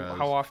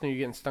 How often are you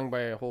getting stung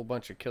by a whole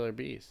bunch of killer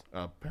bees?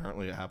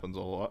 Apparently, it happens a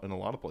lot in a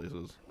lot of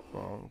places.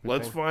 Well,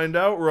 Let's find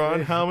out,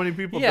 Ron. How many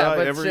people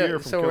die every year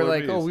from so killer we're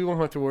like, bees? oh, we won't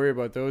have to worry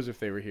about those if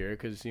they were here,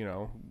 because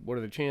what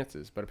are the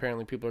chances? But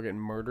apparently, people are getting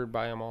murdered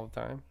by them all the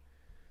time.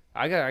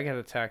 I got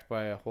attacked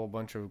by a whole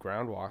bunch of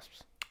ground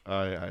wasps.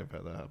 I've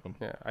had that happen.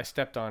 Yeah, I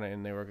stepped on it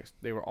and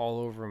they were all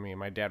over me. And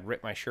my dad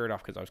ripped my shirt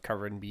off because I was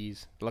covered in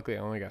bees. Luckily,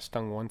 I only got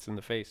stung once in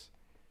the face.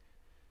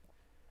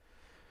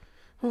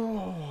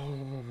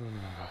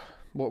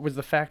 What was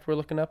the fact we're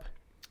looking up?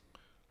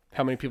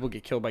 How many people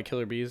get killed by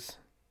killer bees?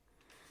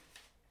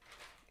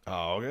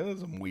 Oh, okay,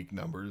 there's some weak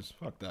numbers.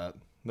 Fuck that.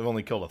 They've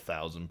only killed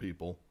 1,000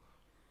 people.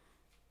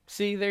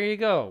 See, there you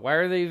go. Why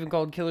are they even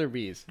called killer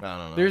bees? I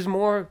don't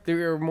know.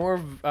 There are more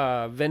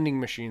vending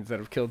machines that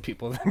have killed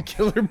people than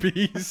killer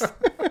bees.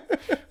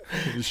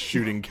 Just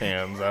shooting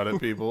cans out at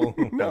people.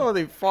 No,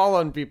 they fall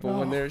on people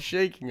when they're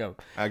shaking them.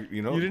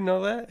 You didn't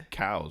know that?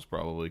 Cows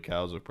probably.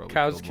 Cows have probably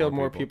Cows kill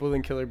more people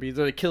than killer bees.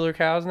 Are they killer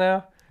cows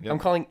now? Yep. I'm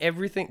calling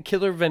everything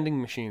killer vending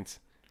machines.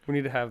 We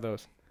need to have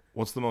those.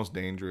 What's the most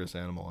dangerous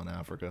animal in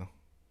Africa?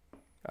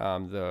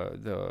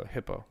 The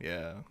hippo.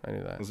 Yeah. I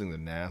knew that. Those things are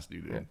nasty,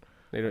 dude. Yeah.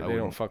 They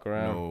don't fuck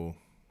around.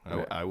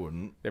 No, I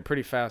wouldn't. They're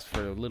pretty fast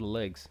for little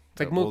legs. It's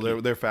like well,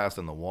 Mookie. they're fast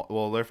in the water.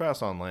 Well, they're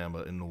fast on land,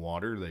 but in the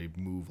water they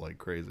move like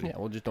crazy. Yeah,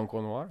 well, just don't go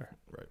in the water.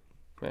 Right.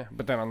 Yeah,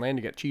 but then on land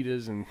you got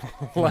cheetahs and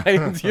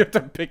lions. You have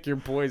to pick your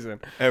poison.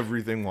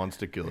 Everything wants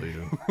to kill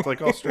you. It's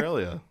like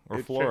Australia or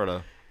It's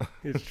Florida.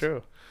 It's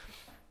true.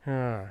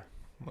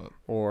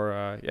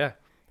 Or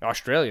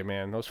Australia,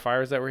 man. Those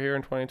fires that were here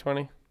in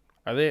 2020.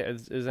 Are they?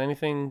 Is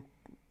anything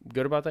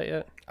good about that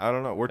yet? I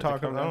don't know. We're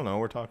talking. come I don't down? know.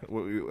 We're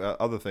talking.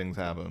 Other things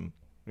happen.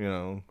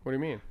 What do you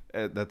mean?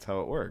 That's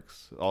how it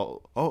works.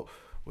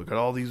 We got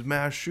all these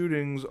mass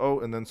shootings. Oh,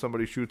 and then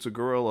somebody shoots a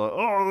gorilla.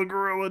 Oh, the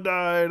gorilla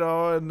died.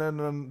 Oh, and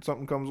then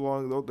something comes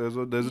along. Oh, there's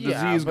a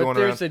disease going around.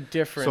 There's a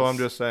difference. So I'm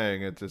just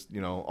saying, it's just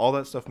all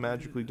that stuff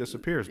magically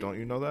disappears. Don't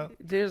you know that?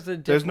 There's a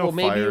difference. There's no Well,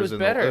 maybe fires. it was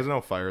better. There's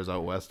no fires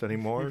out west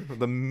anymore.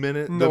 The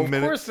minute Of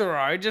course there are.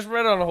 I just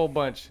read on a whole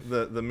bunch.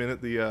 the minute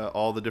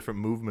all the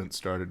different movements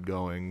started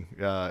going,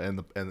 and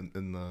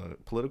the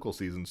political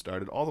season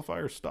started, all the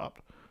fires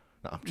stopped.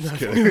 No, I'm just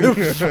kidding.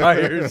 The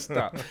fires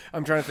stop.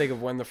 I'm trying to think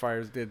of when the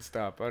fires did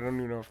stop. I don't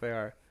even know if they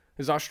are.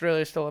 Is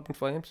Australia still up in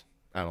flames?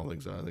 I don't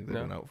think so. I think they've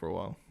been out for a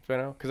while.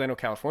 Because I know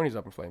California's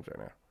up in flames right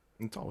now.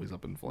 It's always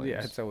up in flames.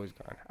 Yeah, it's always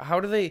gone. How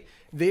do they?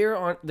 They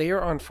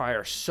are on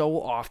fire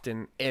so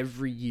often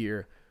every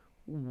year.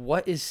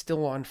 What is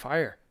still on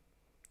fire?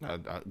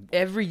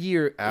 Every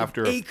year,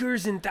 After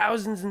acres and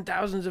thousands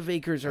of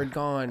acres are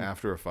gone.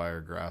 after a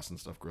fire, grass and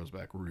stuff grows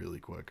back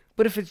really quick.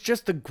 But if it's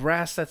just the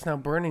grass that's now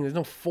burning, there's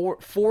no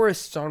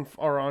forests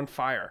are on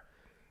fire.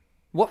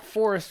 What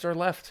forests are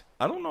left?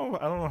 I don't know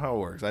how it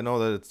works. I know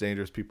that it's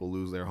dangerous. People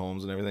lose their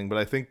homes and everything, but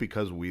I think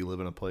because we live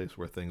in a place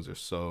where things are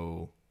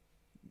so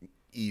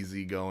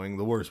easy going,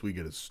 the worst we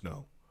get is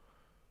snow.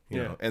 You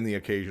know, and the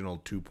occasional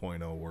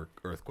 2.0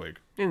 earthquake.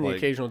 And the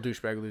occasional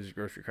douchebag loses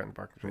grocery cart in the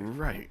parking space.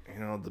 Right.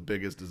 The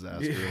biggest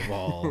disaster of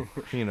all.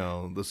 The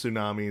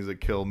tsunamis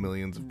that kill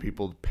millions of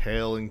people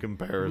pale in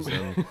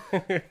comparison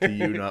to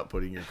you not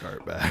putting your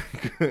cart back.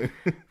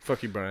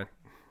 Fuck you, Brian.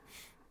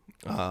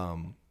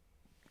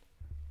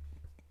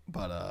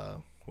 But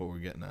what were we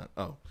getting at?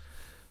 Oh.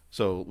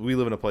 So we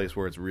live in a place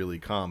where it's really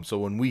calm. So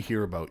when we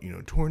hear about,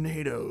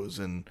 tornadoes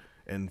and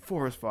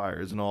forest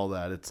fires and all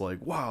that, it's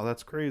like, wow,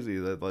 that's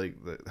crazy.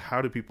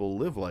 How do people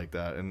live like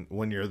that? And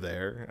when you're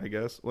there, I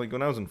guess, like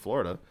when I was in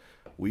Florida,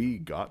 we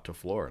got to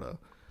Florida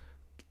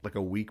like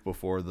a week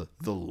before the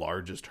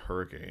largest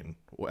hurricane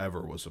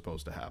ever was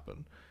supposed to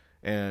happen.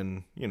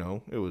 And, you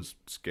know, it was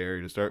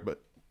scary to start.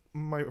 But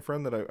my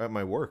friend at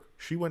my work,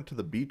 she went to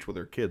the beach with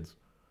her kids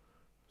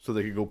so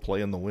they could go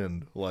play in the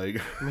wind.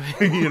 Like,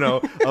 you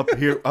know,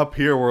 up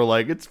here we're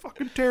like, it's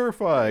fucking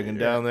terrifying. And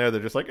down there,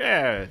 they're just like,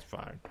 it's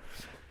fine.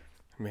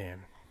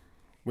 Man,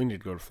 we need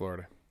to go to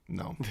Florida.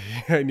 No.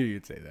 I knew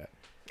you'd say that.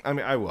 I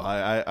mean, I will.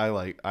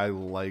 I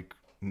like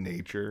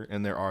nature,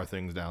 and there are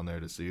things down there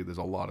to see. There's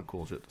a lot of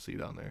cool shit to see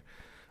down there.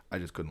 I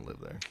just couldn't live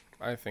there.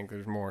 I think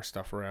there's more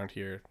stuff around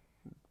here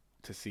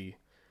to see.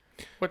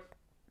 What?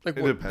 Like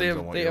It what? depends They have,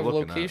 on what they you're have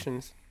looking at.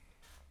 locations.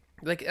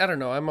 Like, I don't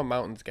know. I'm a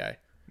mountains guy.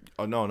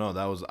 Oh no,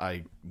 that was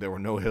There were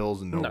no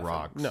hills and no Nothing.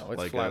 rocks. No, it's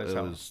like, flat as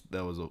hell.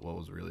 That was what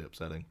was really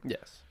upsetting.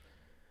 Yes.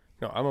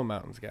 No, I'm a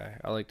mountains guy.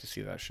 I like to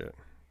see that shit.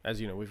 As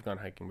you know, we've gone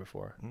hiking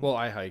before. Well,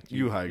 I hiked.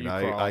 You hiked.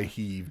 I crawled.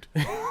 heaved.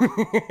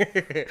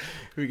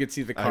 We could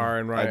see the car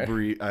and ride.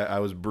 I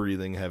was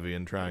breathing heavy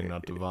and trying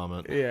not to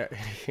vomit. Yeah,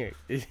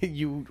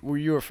 you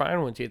were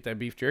fine once you ate that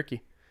beef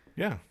jerky.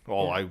 Yeah.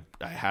 Well, I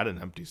had an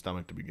empty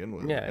stomach to begin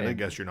with. Yeah, and I and-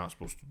 guess you're not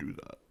supposed to do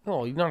that.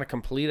 Oh, you're not a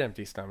complete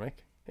empty stomach.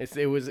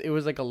 It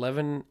was like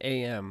 11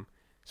 a.m.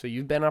 So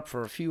you've been up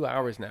for a few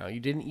hours now. You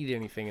didn't eat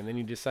anything, and then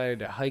you decided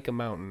to hike a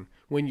mountain.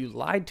 When you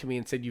lied to me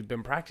and said you've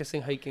been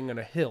practicing hiking on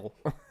a hill,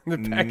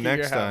 in the back of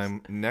your house.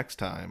 Next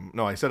time.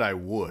 No, I said I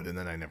would, and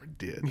then I never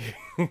did.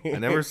 I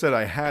never said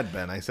I had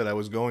been. I said I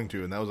was going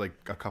to, and that was like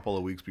a couple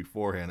of weeks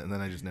beforehand, and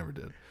then I just never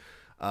did.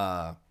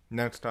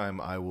 Next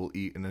time, I will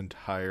eat an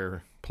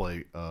entire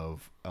plate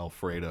of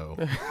Alfredo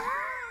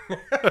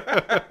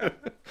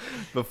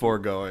before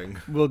going.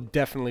 We'll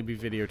definitely be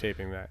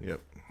videotaping that.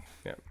 Yep.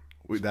 Yep.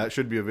 That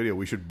should be a video.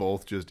 We should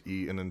both just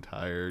eat an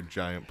entire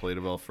giant plate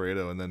of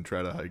Alfredo and then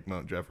try to hike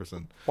Mount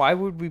Jefferson Why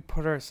would we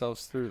put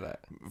ourselves through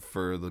that?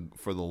 for the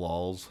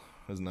lols.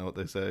 Isn't that what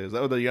they say? Is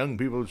that what the young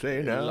people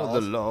say now?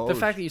 The lols. The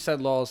fact that you said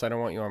lols, I don't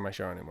want you on my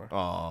show anymore.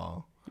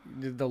 Aw,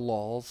 The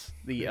lols,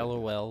 the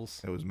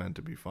LOLs. it was meant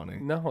to be funny.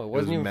 No, it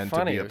wasn't even meant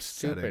funny. to be It was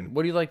stupid. upsetting.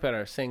 What do you like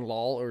better, saying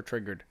lol or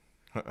triggered?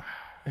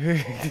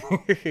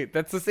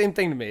 That's the same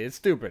thing to me. It's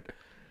stupid.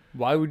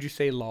 Why would you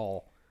say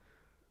lol?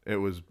 It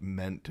was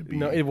meant to be.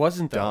 No, it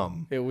wasn't though.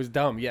 dumb. It was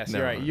dumb. Yes,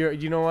 Never you're right.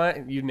 mind. You know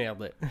what? You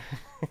nailed it.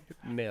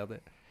 Nailed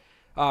it.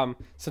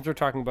 Since we're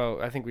talking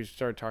about, I think we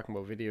started talking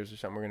about videos or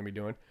something we're going to be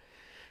doing.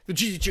 The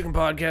Cheesy Chicken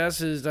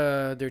Podcast is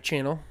their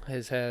channel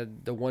has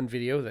had the one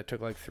video that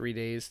took like 3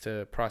 days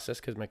to process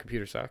because my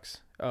computer sucks,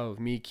 of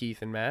me,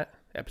 Keith, and Matt,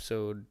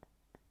 episode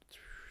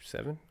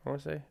 7, I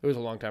want to say. It was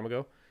a long time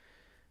ago.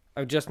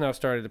 I've just now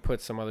started to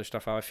put some other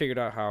stuff out. I figured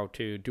out how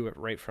to do it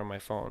right from my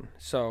phone.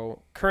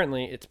 So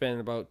currently it's been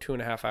about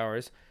 2.5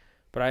 hours,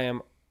 but I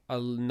am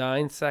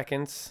 9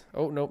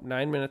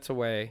 minutes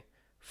away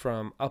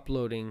from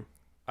uploading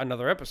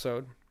another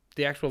episode,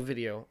 the actual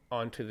video,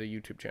 onto the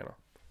YouTube channel.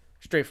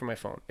 Straight from my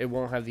phone. It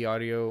won't have the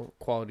audio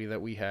quality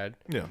that we had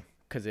Yeah.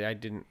 because I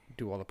didn't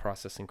do all the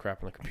processing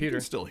crap on the You computer.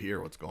 can still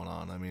hear what's going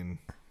on. I mean,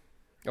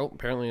 Oh,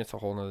 apparently it's a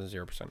whole nother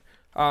 0%.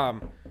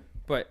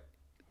 But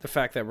the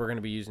fact that we're going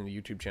to be using the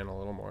YouTube channel a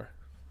little more,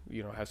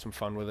 have some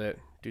fun with it,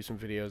 do some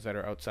videos that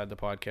are outside the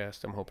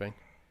podcast, I'm hoping.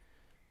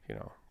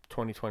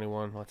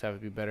 2021, let's have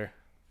it be better.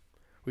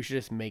 We should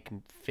just make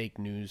fake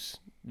news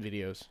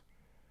videos.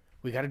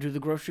 We got to do the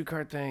grocery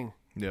cart thing.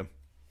 yeah.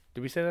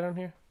 Did we say that on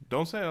here?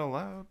 Don't say it out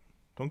loud.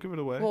 Don't give it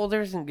away. Well,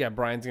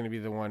 Brian's going to be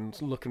the one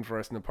looking for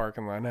us in the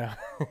parking lot now.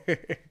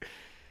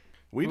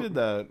 We did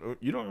that.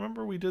 You don't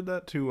remember we did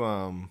that to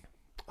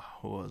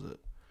who was it?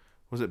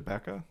 Was it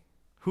Becca?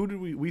 Who did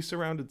we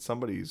surrounded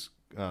somebody's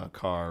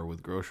car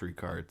with grocery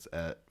carts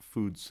at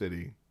Food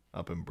City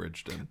up in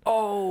Bridgeton.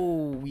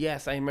 Oh,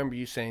 yes, I remember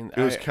you saying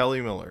It was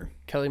Kelly Miller.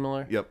 Kelly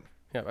Miller. Yep.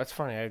 Yeah, that's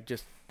funny. I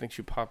just think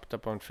she popped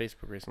up on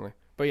Facebook recently.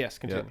 But yes, Yeah.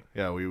 continue.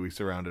 Yeah, we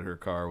surrounded her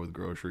car with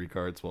grocery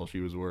carts while she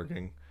was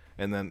working.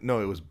 And then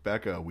no, it was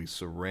Becca. We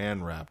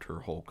saran wrapped her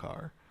whole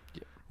car.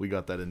 Yeah. We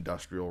got that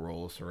industrial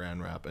roll of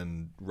saran wrap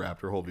and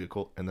wrapped her whole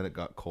vehicle, and then it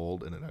got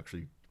cold and it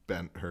actually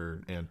bent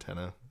her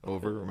antenna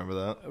over. Remember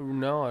that?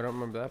 No, I don't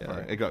remember that Yeah,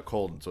 part. it got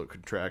cold, and so it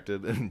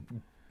contracted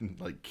and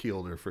like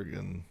keeled her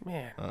friggin'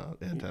 Man,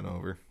 antenna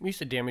over. we used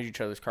to damage each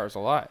other's cars a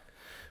lot.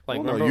 Like,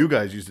 Well, no, remember- you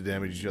guys used to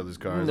damage each other's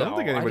cars. I don't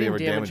think anybody didn't ever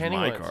damaged my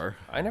anyone's. car.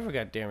 I never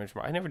got damaged.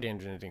 I never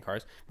damaged anything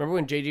cars. Remember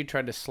when JJ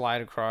tried to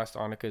slide across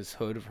Annika's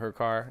hood of her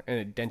car and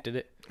it dented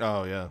it?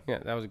 Oh yeah. Yeah,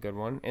 that was a good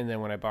one. And then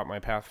when I bought my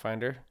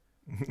Pathfinder,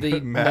 the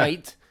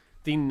Matt.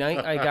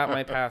 night I got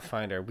my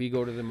Pathfinder, we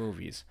go to the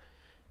movies,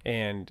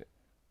 and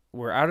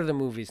we're out of the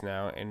movies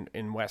now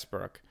in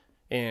Westbrook,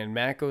 and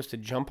Matt goes to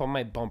jump on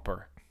my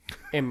bumper,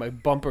 and my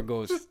bumper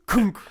goes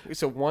kunk.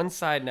 So one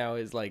side now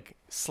is like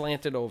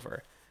slanted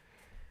over.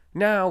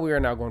 Now we are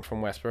now going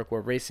from Westbrook.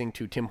 We're racing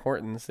to Tim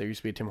Hortons. There used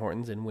to be a Tim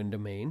Hortons in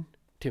Wyndham, Maine.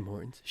 Tim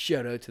Hortons.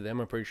 Shout out to them.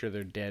 I'm pretty sure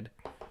they're dead.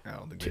 I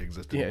don't think they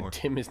exist Yeah, anymore.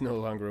 Tim is no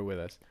longer with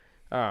us.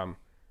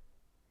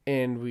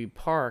 And we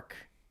park,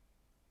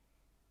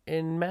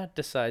 and Matt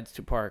decides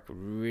to park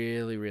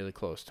really, really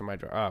close to my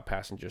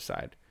passenger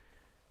side.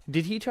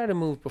 Did he try to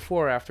move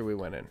before or after we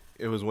went in?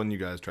 It was when you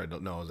guys tried to.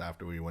 No, it was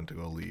after we went to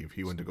go leave.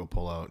 He went to go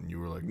pull out, and you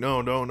were like,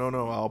 "No, no, no,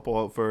 no! I'll pull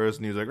out first."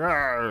 And he was like,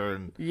 "Arr!"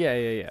 And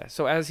Yeah.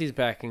 So as he's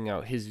backing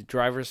out, his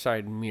driver's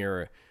side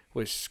mirror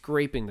was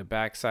scraping the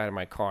back side of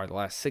my car the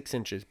last 6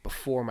 inches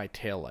before my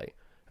taillight.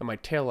 And my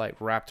taillight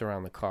wrapped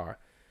around the car.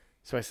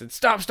 So I said,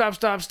 "Stop, stop,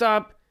 stop,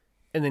 stop."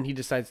 And then he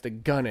decides to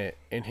gun it,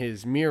 and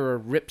his mirror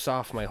rips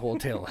off my whole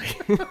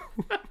taillight.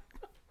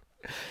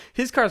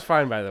 His car's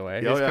fine, by the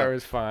way. His car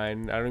is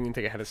fine. I don't even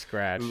think it had a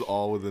scratch. it was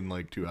all within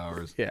like 2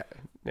 hours. Yeah,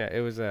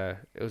 it was a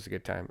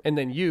good time. And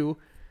then you,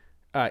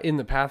 in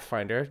the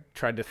Pathfinder,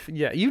 tried to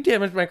you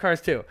damaged my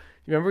cars too.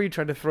 You remember you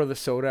tried to throw the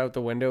soda out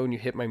the window and you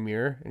hit my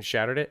mirror and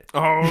shattered it?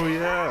 Oh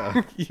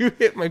yeah, You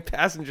hit my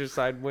passenger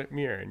side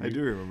mirror. And I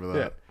do remember that.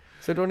 Yeah.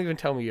 So don't even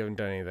tell me you haven't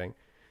done anything.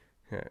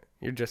 Yeah.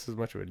 You're just as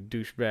much of a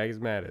douchebag as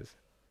Matt is.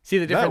 See,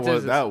 the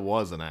difference That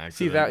was an accident.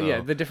 see that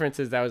though. the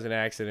difference is that was an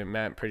accident.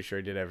 Matt, I'm pretty sure,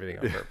 did everything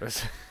on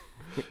purpose.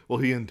 Well,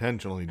 he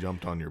intentionally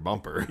jumped on your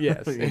bumper.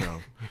 Yes. you know,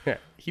 Yeah,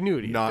 he knew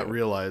what he was not doing.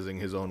 realizing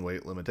his own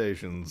weight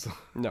limitations.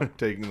 No.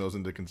 Taking those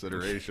into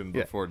consideration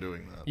Yeah. before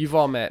doing that. You've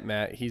all met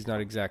Matt. He's not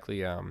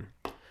exactly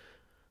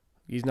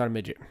he's not a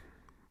midget.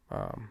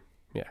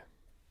 Yeah.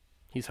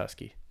 He's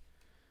husky.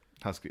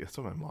 Husky. That's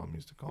what my mom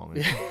used to call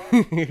me.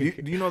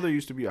 Do you know there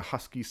used to be a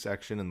husky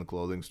section in the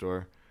clothing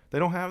store? They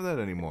don't have that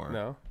anymore.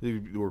 No.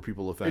 Were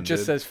people offended? It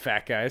just says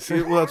fat guys.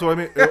 Yeah, well, that's what I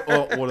mean.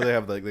 What do they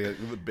have? Like they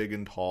have big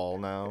and tall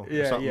now,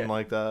 Yeah, or something yeah.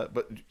 like that.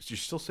 But you're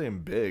still saying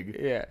big.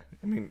 Yeah.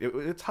 I mean,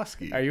 it's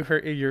husky. Are you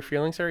hurt? Your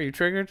feelings, sir? Are you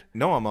triggered?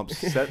 No, I'm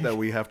upset that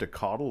we have to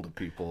coddle to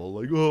people.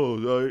 Like,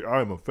 oh,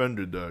 I'm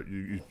offended that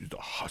you used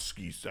a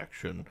husky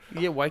section.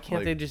 Yeah. Why can't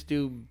Like- they just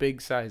do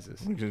big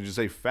sizes? You can just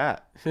say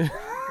fat.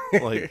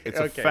 Like it's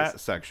a Okay, fat I see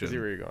section.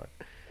 where you're going.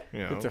 You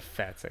know? It's a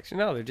fat section.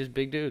 No, they're just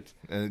big dudes.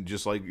 And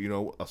just like,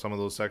 some of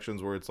those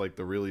sections where it's like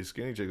the really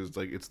skinny chicks, it's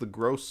like it's the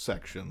gross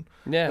section.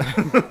 Yeah.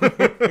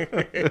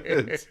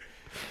 It's-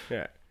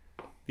 Yeah.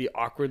 The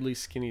awkwardly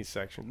skinny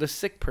section. The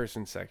sick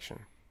person section.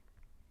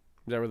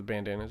 Is that where the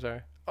bandanas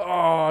are?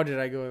 Oh, did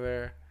I go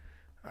there?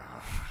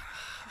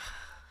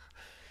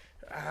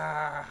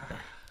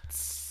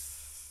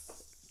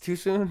 Too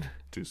soon?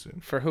 too soon.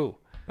 For who?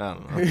 I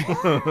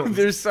don't know.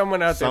 There's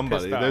someone out there.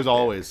 Somebody. pissed off. There's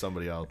always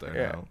somebody out there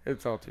Yeah, now.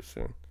 it's all too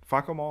soon.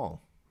 Fuck them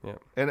all. Yeah.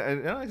 And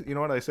I, you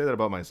know what, I say that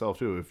about myself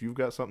too. If you've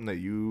got something that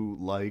you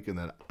like and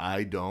that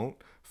I don't,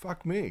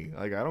 fuck me.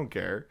 Like I don't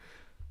care.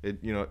 It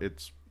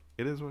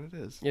is what it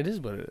is. It is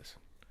what it is.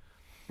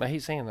 I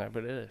hate saying that,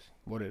 but it is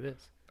what it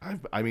is.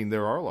 I mean,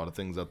 there are a lot of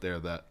things out there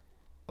that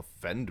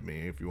offend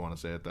me, if you want to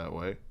say it that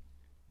way,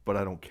 but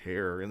I don't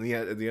care. At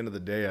the end of the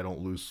day, I don't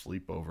lose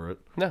sleep over it.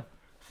 No.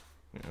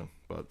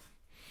 But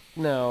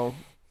No.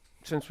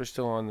 Since we're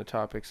still on the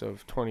topics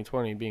of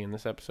 2020 being in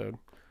this episode,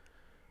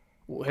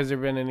 has there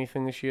been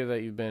anything this year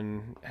that you've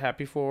been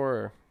happy for,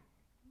 or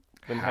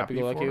been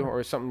happy-go-lucky, for?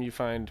 or something you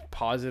find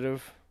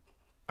positive?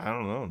 I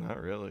don't know,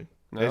 not really.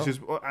 No? It's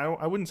just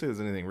I wouldn't say there's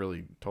anything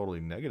really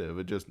totally negative.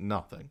 It's just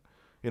nothing.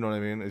 You know what I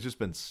mean? It's just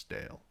been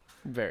stale.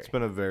 Very. It's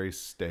been a very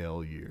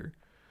stale year.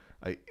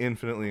 I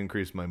infinitely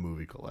increased my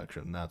movie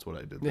collection. That's what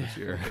I did this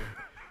year.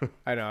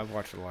 I know. I've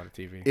watched a lot of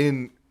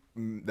TV.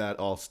 That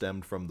all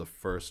stemmed from the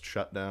first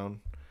shutdown.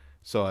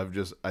 So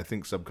I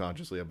think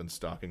subconsciously I've been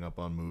stocking up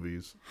on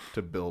movies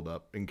to build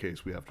up in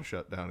case we have to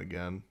shut down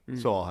again.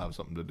 So I'll have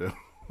something to do.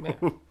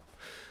 Yeah.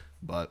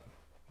 But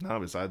no,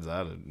 besides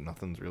that,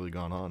 nothing's really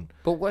gone on.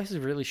 But what has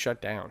really shut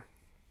down?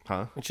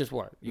 Huh? It's just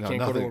what? You No, can't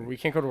go to nothing. we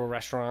can't go to a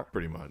restaurant.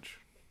 Pretty much.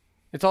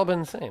 It's all been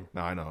the same.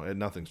 No, I know.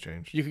 Nothing's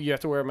changed. You have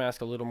to wear a mask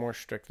a little more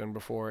strict than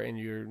before, and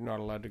you're not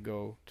allowed to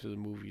go to the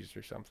movies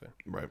or something.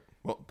 Right.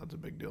 Well, that's a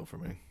big deal for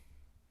me.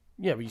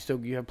 Yeah, but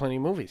you have plenty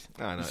of movies.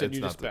 I know. You said It's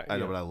you not just I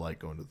know, but I like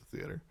going to the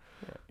theater.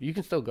 You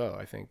can still go,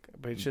 I think,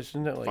 but it's just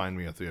isn't it like Find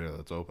me a theater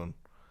that's open.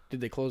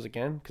 did they close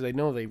again? Because I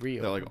know they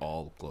They're reopened. like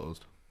all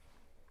closed.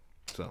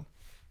 So,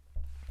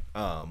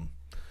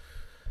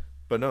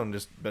 but no,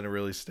 just been a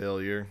really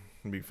stale year.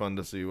 It'd be fun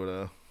to see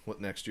what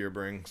next year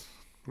brings.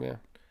 Yeah.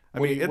 I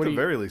What do mean, you- at what the do you-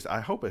 very least,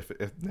 I hope if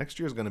next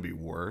year is going to be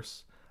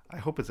worse, I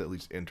hope it's at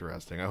least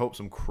interesting. I hope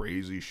some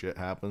crazy shit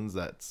happens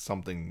that's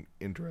something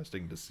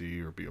interesting to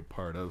see or be a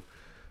part of.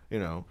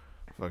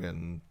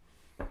 Fucking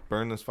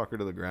burn this fucker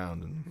to the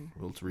ground and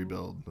let's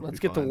rebuild. It'll Let's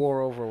be get the fine.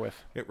 war over with.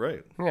 Yeah,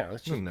 right. Yeah,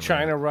 let's just Never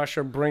China,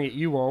 Russia, bring it.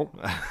 You won't.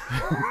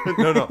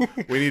 No,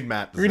 we need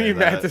Matt to We say need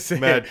Matt that. to say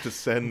Matt it. to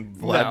send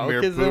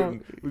Vladimir 'cause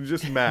Putin.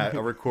 Just Matt,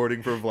 a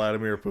recording for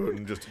Vladimir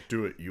Putin. Just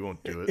do it. You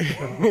won't do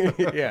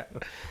it.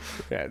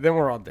 Yeah. Then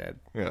we're all dead.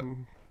 Yeah. Do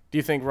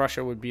you think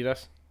Russia would beat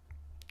us?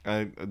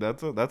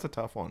 That's a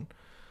tough one.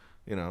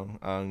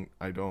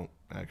 I don't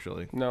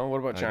actually. No. What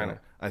about I China? don't.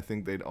 I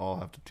think they'd all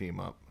have to team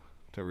up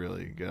to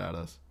really get at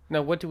us.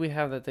 No. What do we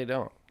have that they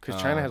don't?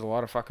 Because China has a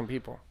lot of fucking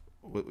people.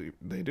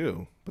 They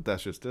do, but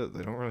that's just it.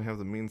 They don't really have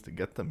the means to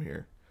get them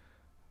here.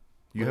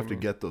 You have to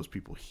get those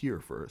people here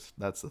first.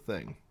 That's the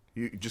thing.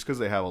 Just because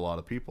they have a lot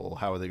of people,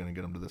 how are they going to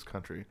get them to this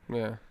country?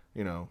 Yeah.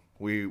 you know,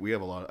 we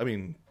have a lot. I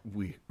mean,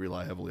 we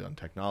rely heavily on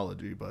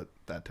technology, but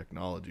that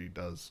technology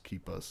does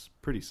keep us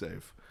pretty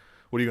safe.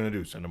 What are you gonna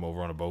do? Send them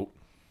over on a boat?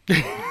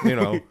 You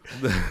know,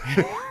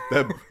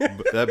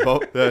 that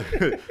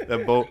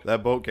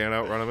boat can't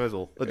outrun a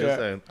missile. I'm just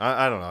saying.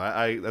 I don't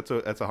know.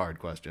 That's a hard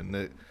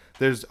question.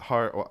 There's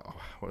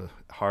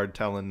hard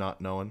telling,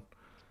 not knowing.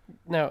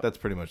 Now, That's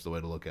pretty much the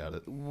way to look at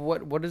it.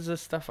 what is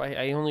this stuff?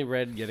 I only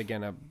read yet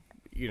again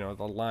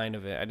the line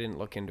of it. I didn't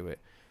look into it.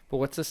 But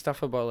what's the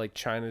stuff about like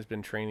China's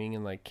been training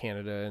in like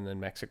Canada and then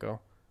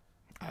Mexico?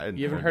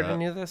 You haven't heard that.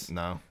 any of this?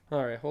 No.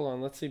 All right, hold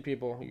on. Let's see,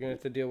 people. You're gonna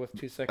have to deal with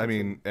 2 seconds. I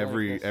mean, of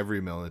blankness. every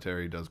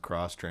military does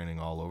cross training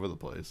all over the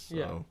place. So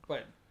Yeah,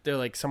 but they're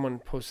like, someone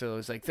posted it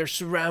was like, they're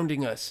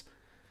surrounding us.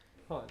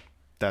 Hold on.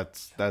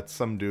 that's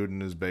some dude in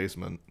his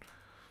basement.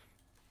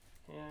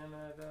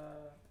 Canada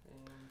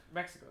and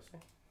Mexico. See?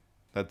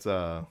 That's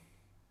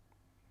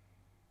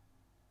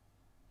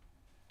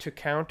To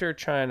counter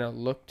China,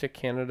 look to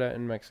Canada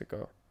and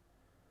Mexico.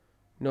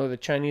 No, the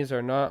Chinese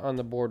are not on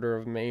the border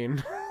of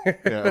Maine. yeah,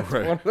 That's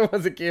right. one of the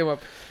ones that came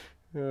up.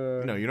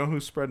 You know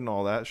who's spreading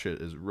all that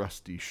shit is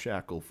Rusty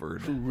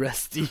Shackelford.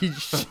 Rusty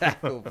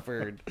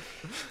Shackelford.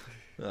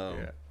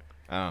 Yeah.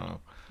 I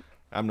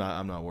don't know.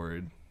 I'm not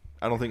worried.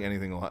 I don't think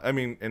anything will. I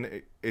mean,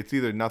 and it's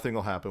either nothing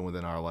will happen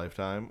within our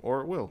lifetime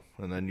or it will,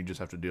 and then you just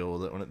have to deal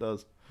with it when it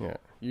does. Yeah,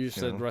 you just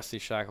You said know? Rusty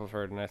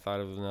Shackelford, and I thought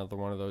of another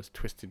one of those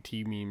Twisted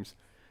Tea memes.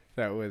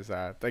 That was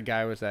the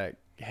guy was at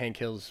Hank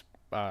Hill's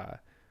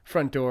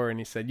front door, and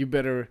he said, "You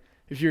better,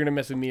 if you're gonna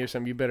mess with me or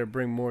something, you better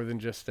bring more than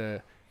just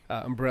a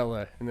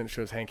umbrella." And then it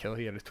shows Hank Hill.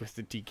 He had a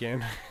Twisted Tea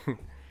can.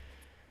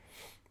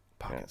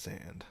 Pocket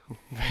sand.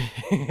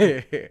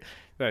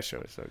 That show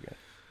is so good.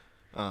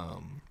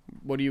 Um,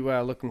 What are you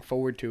looking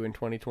forward to in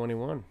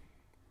 2021?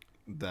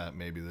 that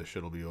maybe this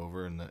shit'll be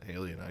over and that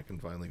Haley and I can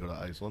finally go to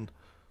Iceland.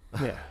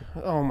 Yeah.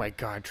 Oh my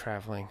God,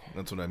 traveling.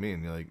 That's what I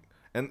mean. You're like,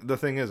 and the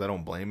thing is, I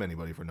don't blame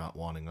anybody for not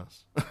wanting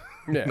us,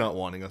 Yeah. not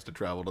wanting us to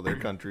travel to their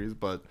countries.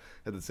 But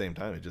at the same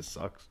time, it just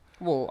sucks.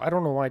 Well, I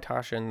don't know why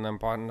Tasha and them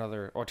bought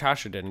another, or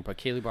Tasha didn't, but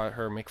Kaylee bought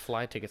her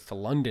McFly tickets to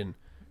London.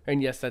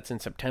 And yes, that's in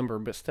September,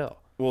 but still.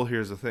 Well,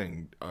 here's the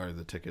thing: are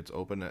the tickets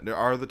open?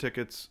 Are the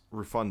tickets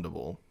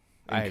refundable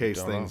in I case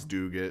don't things know.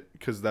 do get?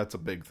 Because that's a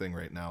big thing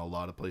right now. A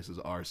lot of places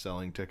are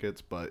selling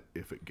tickets, but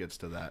if it gets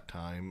to that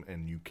time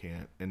and you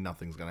can't, and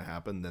nothing's gonna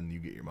happen, then you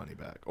get your money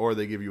back, or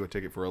they give you a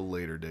ticket for a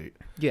later date.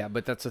 Yeah,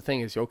 but that's the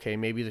thing is, okay,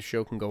 maybe the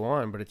show can go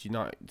on, but it's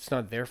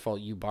not their fault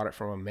you bought it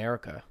from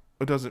America.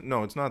 It doesn't.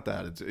 No, it's not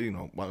that. It's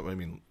I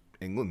mean,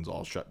 England's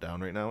all shut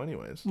down right now,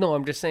 anyways. No,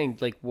 I'm just saying,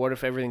 like, what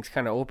if everything's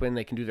kind of open,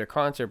 they can do their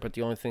concert, but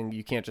the only thing,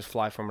 you can't just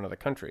fly from another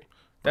country.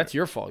 That's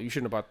your fault. You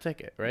shouldn't have bought the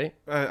ticket, right?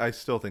 I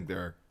still think there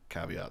are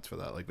caveats for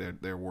that. Like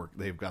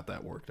they've got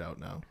that worked out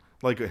now.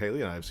 Like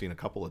Haley and I have seen a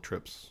couple of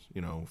trips,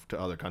 to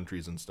other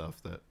countries and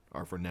stuff that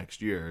are for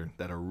next year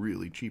that are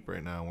really cheap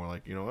right now. And we're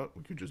like, you know what,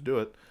 we could just do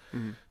it,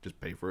 just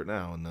pay for it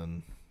now, and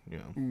then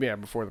Yeah,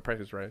 before the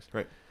prices rise.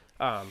 right.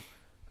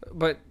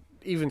 But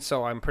even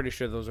so, I'm pretty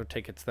sure those are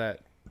tickets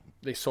that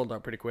they sold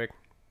out pretty quick.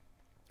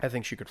 I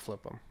think she could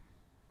flip them.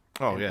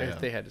 Oh yeah, if yeah,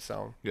 they had to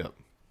sell them. yep.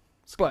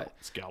 But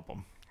Scalp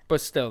them.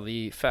 still,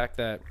 the fact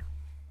that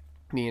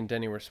me and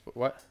Denny were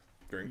what?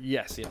 Drink.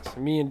 Yes.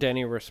 Me and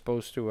Denny were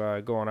supposed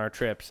to go on our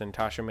trips, and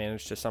Tasha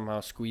managed to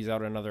somehow squeeze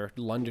out another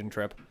London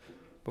trip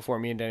before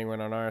me and Denny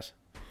went on ours.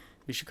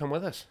 You should come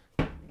with us.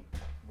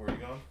 Where are you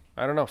going?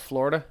 I don't know,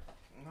 Florida.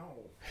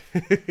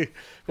 No.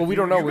 Well, we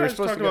don't know. You We were guys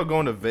supposed to talked go. about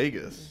going to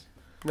Vegas.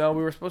 No,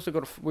 we were supposed to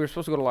go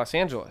to Los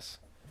Angeles,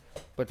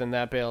 but then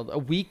that bailed. A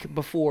week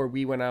before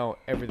we went out,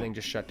 everything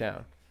just shut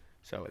down.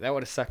 So that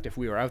would have sucked if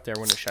we were out there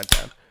when it shut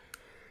down.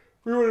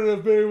 We wouldn't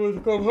have been able to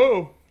come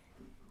home.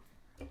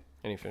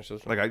 And you finish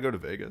this one? Like I'd go to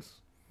Vegas.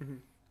 Mm-hmm.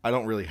 I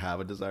don't really have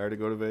a desire to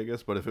go to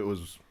Vegas, but if it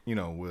was,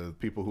 with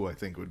people who I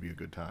think would be a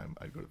good time,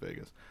 I'd go to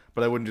Vegas.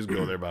 But I wouldn't just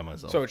go there by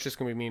myself. So it's just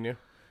gonna be me and you.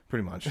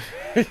 Pretty much.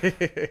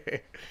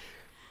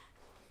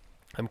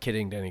 I'm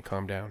kidding, Denny.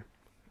 Calm down.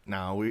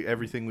 No,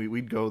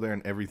 we'd go there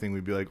and everything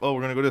we'd be like, oh,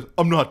 we're gonna go to this.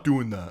 I'm not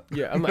doing that.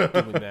 Yeah, I'm not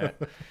doing that.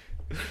 But-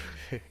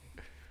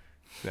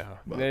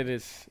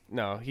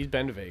 No. He's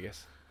been to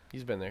Vegas.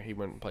 He's been there. He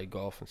went and played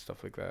golf and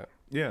stuff like that.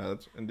 Yeah,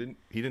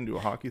 he didn't do a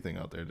hockey thing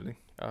out there, did he?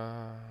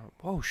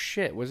 Oh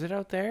shit, was it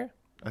out there?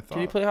 I thought.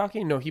 Did he play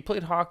hockey? No, he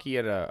played hockey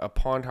at a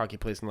pond hockey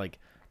place in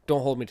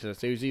don't hold me to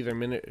this. It was either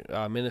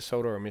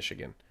Minnesota or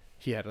Michigan.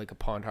 He had like a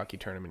pond hockey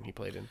tournament he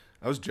played in.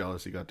 I was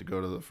jealous he got to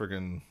go to the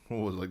friggin'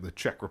 the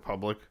Czech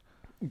Republic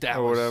That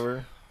or was-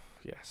 whatever.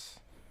 Yes,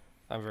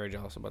 I'm very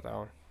jealous about that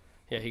one.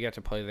 Yeah, he got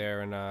to play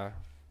there and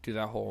do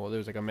that whole. There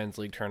was like a men's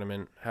league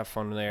tournament, have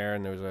fun there,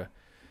 and there was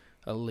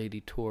a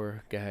lady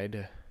tour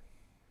guide.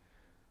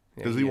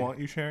 Yeah, Does he want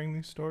you sharing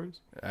these stories?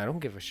 I don't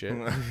give a shit.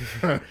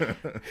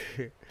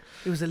 It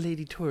was a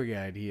lady tour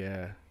guide. He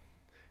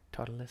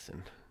taught a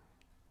lesson.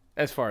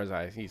 As far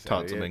as he said,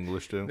 Taught some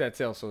English too. That's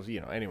also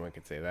anyone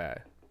could say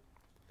that.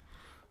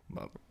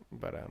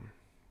 But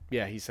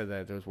Yeah, he said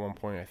that there was one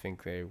point I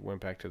think they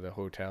went back to the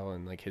hotel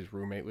and like his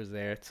roommate was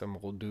there, some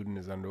old dude in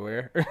his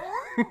underwear.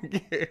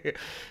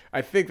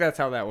 I think that's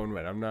how that one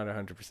went. I'm not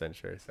 100%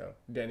 sure. So,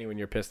 Danny, when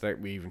you're pissed that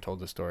we even told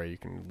the story, you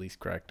can at least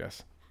correct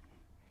us.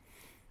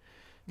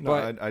 No,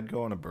 But- I'd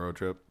go on a bro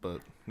trip,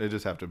 but it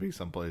just have to be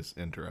someplace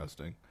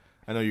interesting.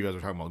 I know you guys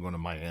were talking about going to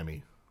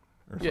Miami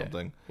or Yeah.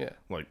 something. Yeah.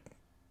 Like,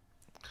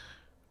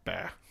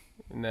 bah.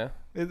 No?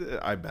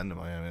 I've been to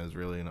Miami. It's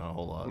really not a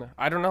whole lot. No.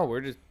 I don't know.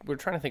 We're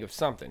trying to think of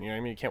something. You know what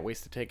I mean? You can't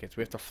waste the tickets.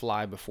 We have to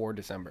fly before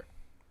December.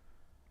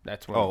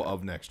 That's when. Oh,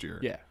 of next year.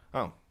 Yeah.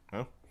 Oh,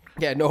 no.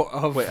 Yeah, no,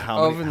 of. Wait, of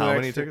how in the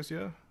many next- tickets do you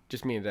have?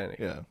 Just me and Danny.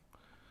 Yeah.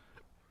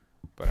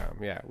 But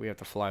yeah, we have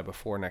to fly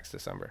before next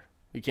December.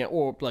 You can't,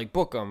 or like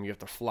book them. You have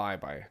to fly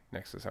by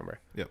next December.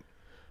 Yep.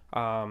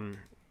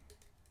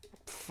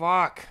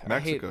 Fuck. I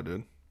Mexico,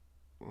 dude.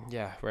 hate-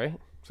 yeah, right?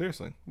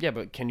 Seriously. Yeah,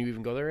 but can you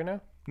even go there right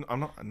now? No,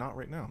 I'm not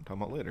right now. I'm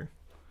talking about later.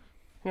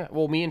 Yeah.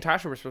 Well, me and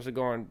Tasha were supposed to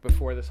go on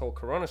before this whole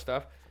Corona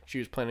stuff. She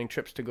was planning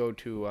trips to go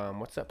to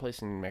what's that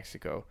place in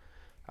Mexico?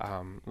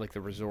 Like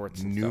the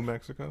resorts. And New stuff.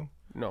 Mexico?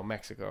 No,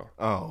 Mexico.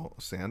 Oh,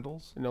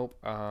 sandals? Nope.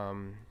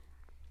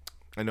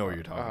 I know what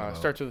you're talking about.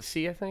 Starts with a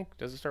C, I think.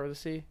 Does it start with a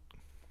C?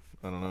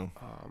 I don't know.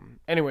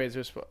 Anyways,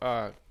 there's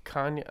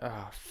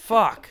Kanye.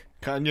 Fuck.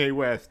 Kanye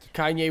West.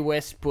 Kanye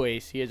West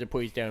place. He has a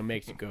place down in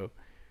Mexico.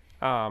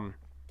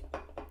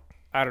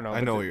 I don't know. I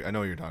but know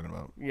what you're talking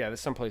about. yeah,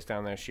 there's some place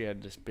down there. She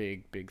had this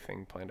big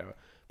thing planned out.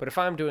 But if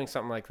I'm doing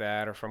something like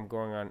that, or if I'm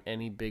going on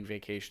any big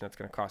vacation that's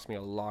going to cost me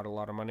a lot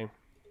of money,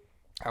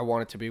 I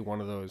want it to be one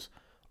of those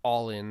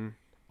all in,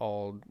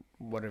 all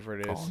whatever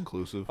it is, All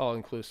inclusive. all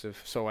inclusive.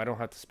 So I don't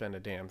have to spend a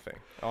damn thing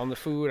on the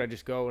food. I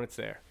just go and it's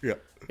there. Yeah.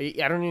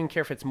 I don't even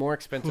care if it's more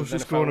expensive Let's than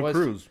just if go I on a was.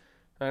 cruise.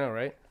 I know,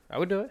 right? I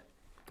would do it.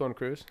 Go on a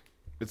cruise.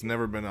 It's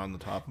never been on the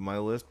top of my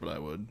list, but I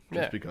would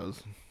just Yeah.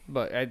 because.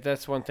 But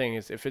that's one thing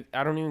is if it.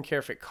 I don't even care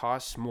if it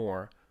costs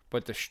more,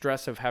 but the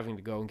stress of having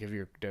to go and give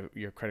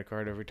your credit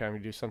card every time you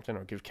do something,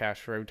 or give cash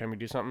for every time you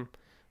do something,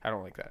 I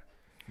don't like that.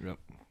 Yep.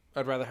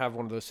 I'd rather have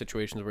one of those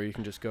situations where you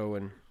can just go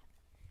and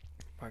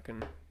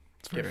fucking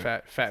get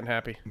very- fat and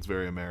happy. It's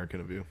very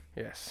American of you.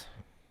 Yes,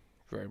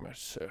 very much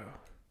so.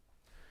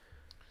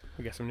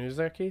 We got some news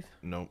there, Keith.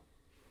 Nope.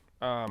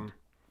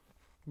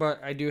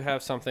 But I do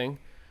have something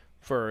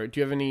for. Do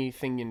you have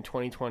anything in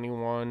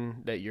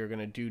 2021 that you're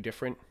gonna do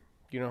different?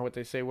 You know what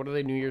they say? What are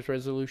they? New Year's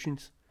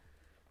resolutions?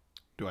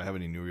 Do I have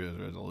any New Year's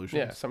resolutions?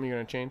 Yeah, something you're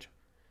gonna change.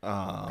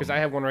 Because Because I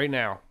have one right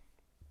now.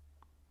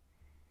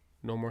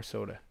 No more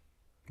soda.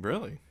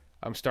 Really?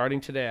 I'm starting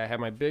today. I have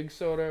my big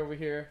soda over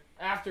here.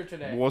 After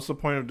today. What's the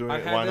point of doing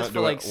I've it? had Why this not for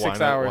do like it? 6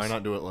 Why hours.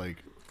 not do it like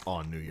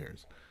on New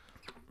Year's?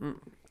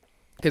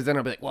 Because then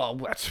I'll be like, well,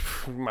 that's,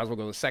 might as well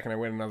go to the second. I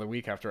wait another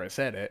week after I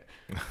said it.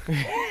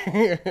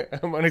 I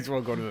might as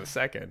well go to the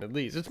second at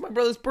least. It's my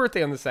brother's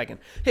birthday on the second.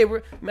 Hey,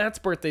 Matt's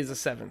birthday's the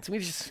 7th. We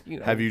just,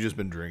 Have you just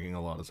been drinking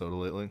a lot of soda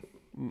lately?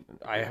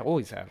 I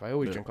always have. I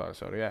always drink a lot of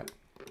soda, yeah.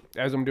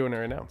 As I'm doing it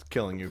right now.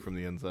 Killing you from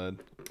the inside.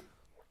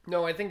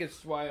 No, I think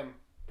it's why I'm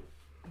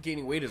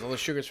gaining weight is all the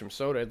sugars from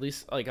soda. At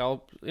least, like, I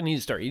need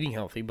to start eating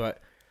healthy, but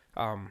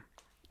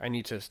I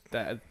need to,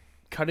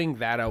 cutting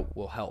that out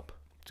will help.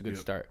 It's a good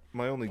start.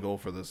 My only goal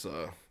for this,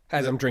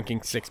 As I'm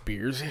drinking 6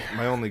 beers.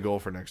 my only goal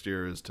for next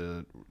year is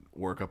to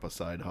work up a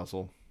side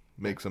hustle,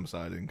 make some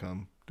side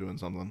income, doing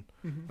something.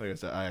 Like I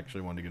said, I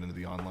actually wanted to get into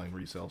the online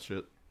resale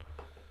shit.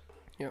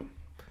 Yeah.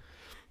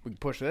 We can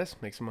push this,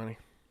 make some money.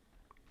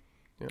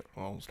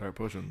 I'll start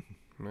pushing.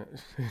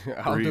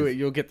 I'll do Breathe. it.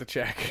 You'll get the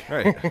check.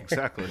 Right,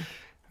 exactly.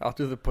 I'll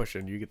do the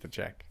pushing. You get the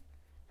check.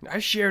 I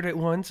shared it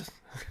once.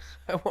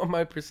 I want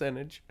my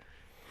percentage.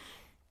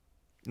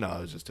 No,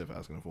 I was just Tiff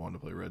asking if I wanted to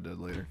play Red Dead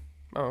later.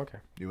 Oh, okay.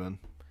 You in?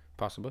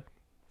 Possibly.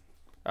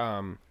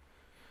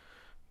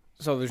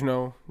 So there's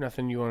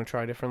nothing you want to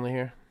try differently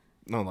here?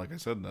 No, like I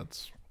said,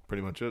 that's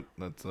pretty much it.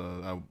 That's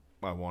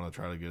I want to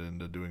try to get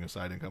into doing a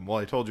side income. Well,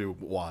 I told you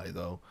why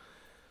though.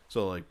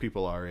 So like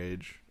people our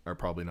age are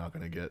probably not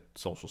going to get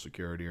Social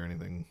Security or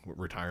anything,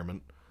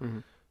 retirement.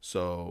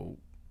 So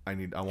I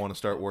want to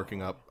start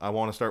working up. I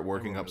want to start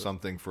working up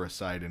something for a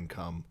side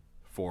income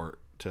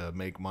to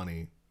make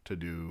money to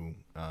do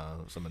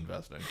some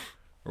investing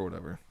or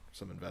whatever,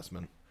 some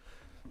investment,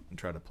 and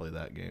try to play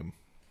that game.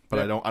 But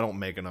Yeah. I don't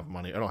make enough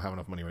money. I don't have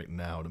enough money right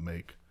now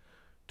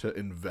to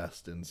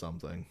invest in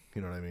something.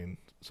 You know what I mean?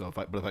 So if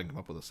I can come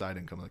up with a side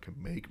income that can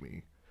make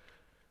me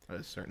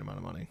a certain amount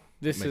of money.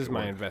 This make is it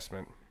my work.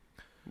 investment.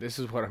 This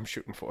is what I'm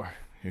shooting for.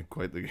 You're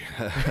quite the.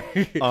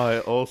 I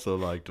also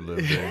like to live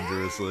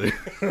dangerously.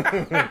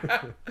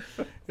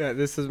 Yeah,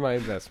 this is my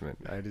investment.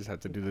 I just have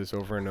to do this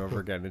over and over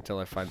again until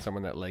I find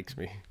someone that likes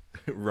me.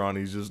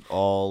 Ronnie's just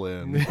all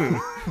in.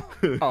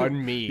 On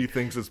He me.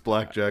 thinks it's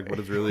blackjack, but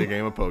it's really a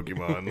game of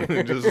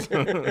Pokemon. Just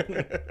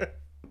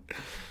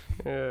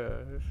Yeah.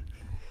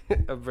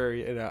 I'm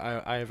very.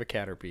 I have a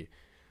Caterpie.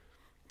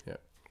 Yeah.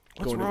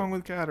 what's wrong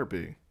with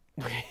Caterpie?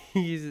 What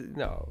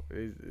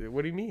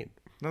do you mean?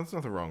 No, there's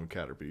nothing wrong with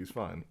Caterpie. He's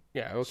fine.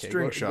 Yeah. Okay.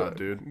 String shot,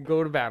 dude.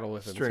 Go to battle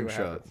with him. String see what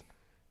shot. happens.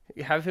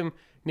 Have him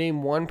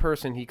name one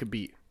person he could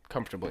beat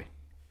comfortably.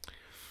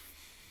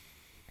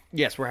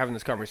 Yes, we're having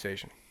this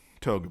conversation.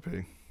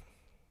 Togepi.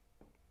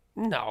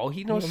 No, he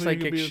You knows don't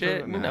think he psychic could be a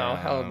shit. third- No,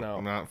 hell Nah,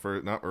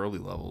 no. Not early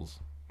levels.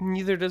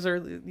 Neither does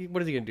early.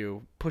 What is he gonna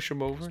do? Push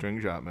him over?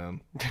 String shot,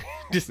 man. Just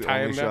It's the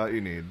tie only him down? shot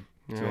you need.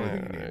 It's the only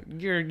thing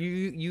you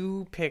need.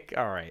 You pick.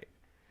 All right,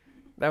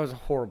 that was a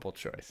horrible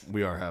choice.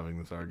 We are having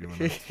this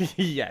argument.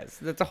 Yes,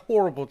 that's a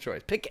horrible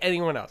choice. Pick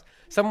anyone else.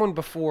 Someone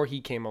before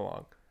he came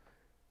along.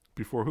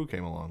 Before who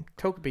came along?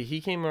 Togepi,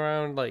 he came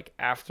around like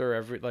after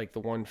every like the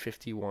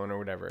 151 or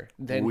whatever.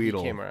 Then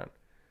Weedle. he came around.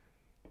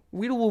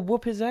 Weedle will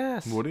whoop his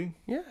ass. Would he?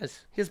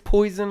 Yes, he has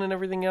poison and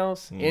everything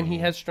else, and he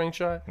has string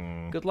shot.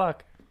 Good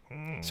luck.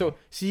 So,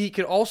 see, he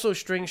could also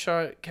string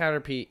shot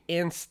Caterpie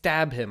and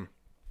stab him.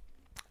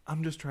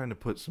 I'm just trying to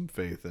put some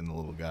faith in the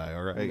little guy,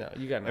 all right? No,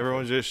 you got nothing.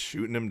 Everyone's just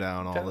shooting him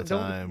down all the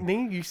time.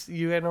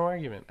 You had no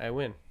argument. I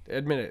win.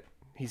 Admit it.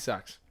 He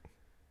sucks.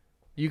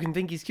 You can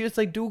think he's cute. It's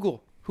like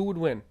Dougal. Who would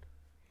win?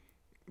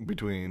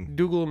 Between,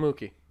 Dougal or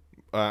Mookie?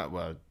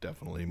 well,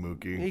 definitely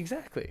Mookie.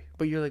 Exactly.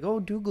 But you're like, oh,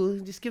 Dougal,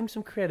 just give him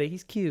some credit.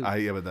 He's cute.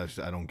 Yeah, but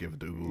I don't give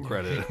Dougal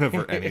credit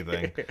for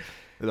anything.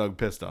 The dog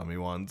pissed on me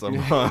once.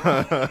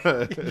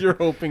 You're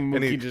hoping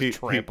And Mookie just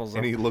tramples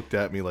and him. he looked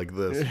at me like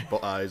this,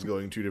 eyes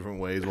going two different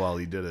ways while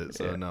he did it.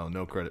 So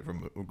no credit for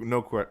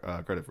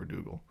credit for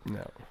Dougal.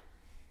 No.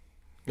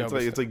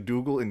 It's like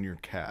Dougal and your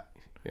cat.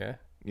 Yeah.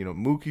 You know,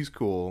 Mookie's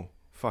cool.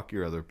 Fuck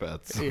your other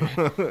pets.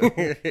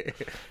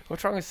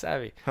 What's wrong with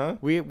Savvy? Huh?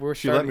 We're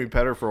She let me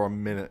pet her for a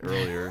minute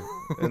earlier,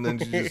 and then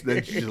she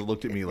just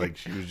looked at me like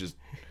she was just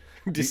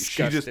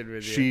disgusted with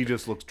you. She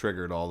just looks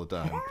triggered all the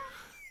time.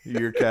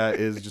 Your cat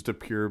is just a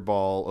pure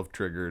ball of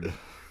triggered.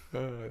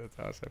 Oh, that's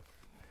awesome.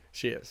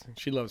 She is.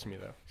 She loves me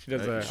though. She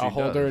does. She I'll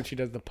hold her does. and she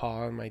does the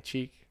paw on my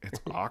cheek. It's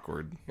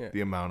awkward, Yeah.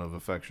 the amount of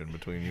affection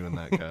between you and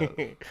that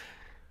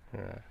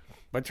cat.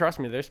 But trust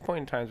me, there's point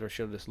in times where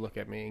she'll just look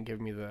at me and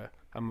give me the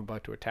 "I'm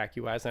about to attack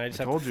you" eyes, and I just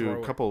I have told to you throw a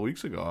it. couple of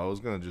weeks ago I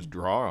was gonna just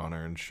draw on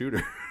her and shoot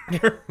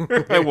her.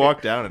 I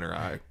walked down and her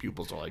eye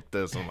pupils are like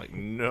this. I'm like,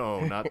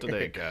 no, not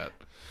today, cat.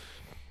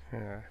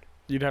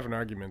 You'd have an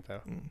argument though.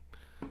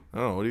 I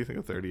don't know. What do you think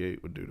a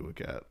 38 would do to a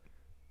cat?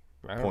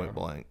 I don't Point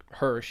know. blank.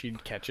 Her,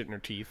 she'd catch it in her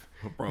teeth.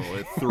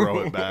 Probably throw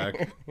it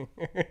back.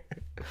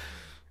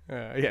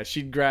 Yeah,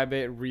 she'd grab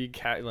it,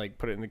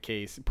 put it in the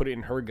case, put it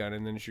in her gun,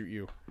 and then shoot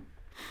you.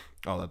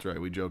 Oh, that's right.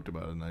 We joked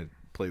about it, and I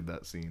played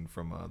that scene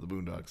from the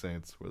Boondock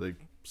Saints where they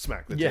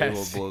smack the Yes.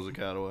 table and blows the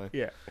cat away.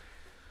 Yeah.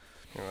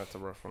 That's a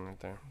rough one right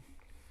there.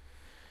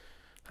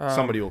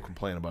 Somebody will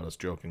complain about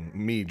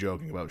me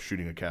joking about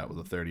shooting a cat with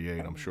a 38,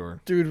 I'm sure.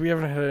 Dude, we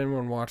haven't had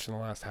anyone watch in the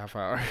last half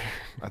hour.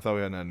 I thought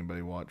we hadn't had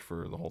anybody watch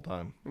for the whole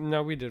time.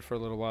 No, we did for a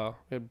little while.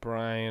 We had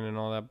Brian and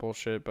all that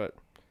bullshit, but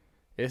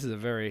this is a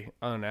very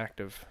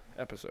unactive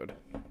episode.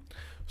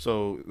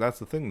 So that's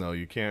the thing, though.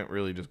 You can't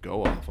really just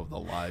go off of the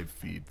live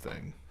feed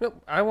thing. No,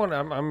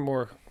 I'm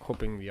more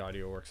hoping the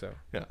audio works out.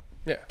 Yeah.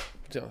 Yeah,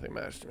 it's the only thing that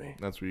matters to me.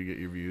 That's where you get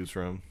your views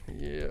from.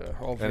 Yeah,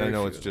 And I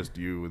know it's just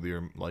you with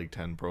your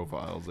 10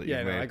 profiles that yeah.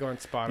 you've No, made. I go on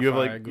Spotify. you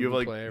have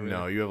Google Play,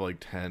 everything. you have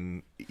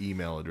 10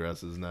 email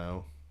addresses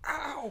now.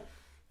 Ow!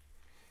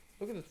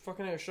 Look at this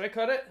fucking hair. Should I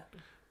cut it?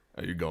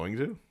 Are you going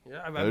to?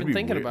 Yeah, I've That'd been be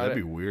thinking weird. about That'd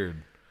it. be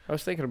weird. I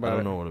was thinking I about don't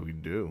it. know what we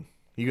do.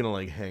 You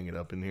gonna hang it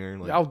up in here?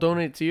 I'll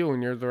donate it to you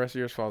when the rest of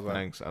yours falls out.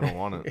 Thanks. I don't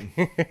want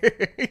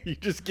it. You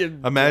just get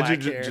Imagine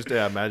black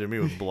hair. imagine me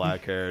with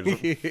black hair.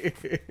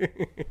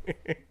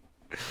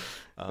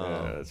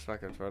 Yeah, that's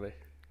fucking funny.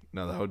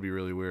 No, that would be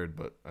really weird,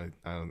 but I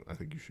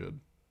think you should.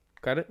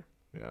 Cut it.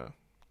 Yeah.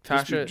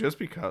 Tasha Just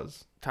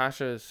because.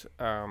 Tasha's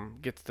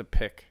gets to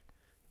pick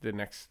the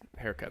next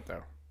haircut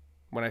though.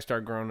 When I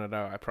start growing it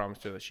out, I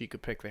promised her that she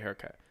could pick the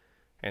haircut,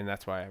 and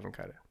that's why I haven't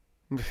cut it.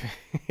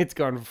 It's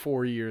gone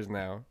 4 years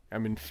now.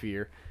 I'm in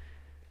fear.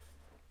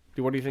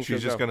 Dude, what do you think?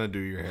 She's just gonna do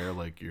your hair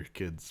like your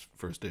kid's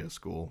first day of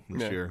school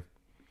this Yeah. year.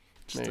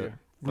 Just Maybe. to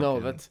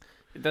No, fucking-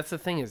 that's the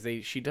thing is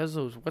she does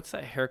those. What's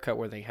that haircut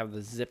where they have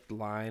the zipped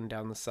line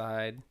down the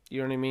side?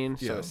 You know what I mean?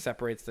 So Yeah. it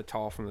separates the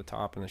tall from the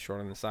top and the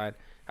short on the side.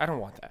 I don't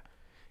want that.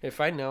 If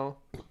I know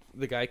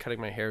the guy cutting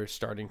my hair is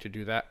starting to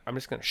do that, I'm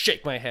just gonna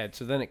shake my head.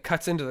 So then it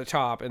cuts into the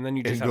top, and then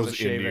you It just have to goes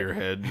shave into it. your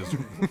head.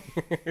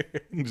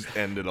 Just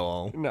end it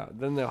all. No,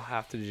 then they'll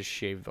have to just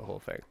shave the whole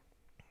thing.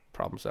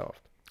 Problem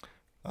solved.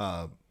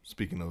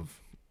 Speaking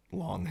of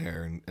long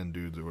hair and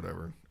dudes or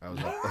whatever, I was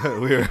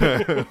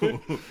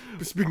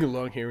Speaking of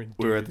long hair and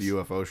we were at the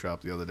UFO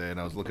shop the other day, and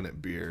I was looking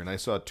at beer, and I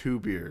saw 2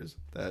 beers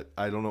that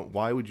I don't know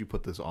why would you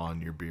put this on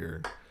your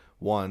beer.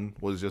 One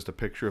was just a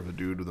picture of a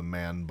dude with a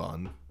man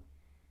bun.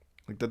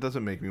 Like, that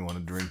doesn't make me want to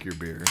drink your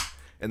beer.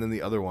 And then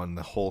the other one,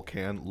 the whole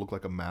can looked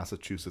like a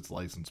Massachusetts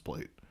license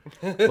plate.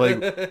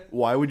 Like,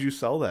 why would you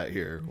sell that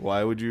here?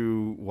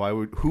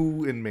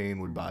 Who in Maine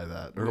would buy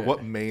that? Or what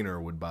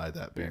Mainer would buy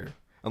that beer?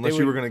 Unless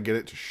you were going to get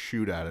it to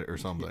shoot at it or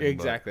something. but-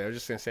 Exactly. I was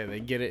just gonna say they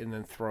get it and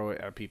then throw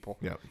it at people.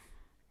 yeah.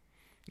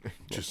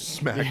 Just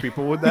smack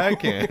people with that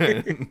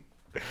can.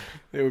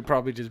 They would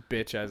probably just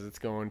bitch as it's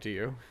going to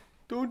you.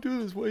 Don't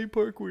do this. Why you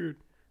park weird?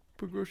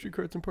 Put grocery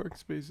carts in parking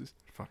spaces.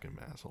 Fucking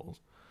assholes.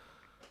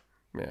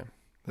 Yeah.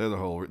 They're the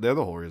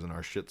whole reason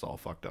our shit's all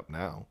fucked up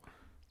now.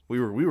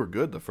 we were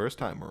good the first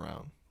time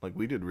around. Like,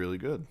 we did really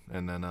good,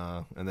 and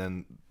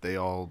then they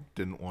all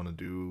didn't want to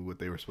do what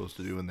they were supposed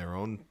to do in their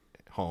own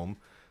home,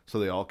 so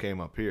they all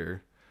came up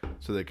here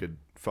so they could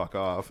fuck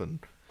off and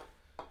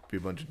be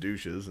a bunch of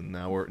douches, and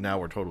now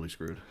we're totally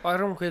screwed. Well, I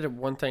don't get it.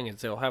 One thing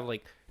is they'll have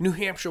like New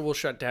Hampshire will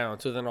shut down,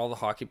 so then all the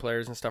hockey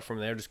players and stuff from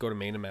there just go to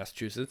Maine and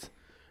Massachusetts,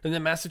 and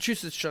then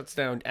Massachusetts shuts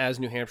down as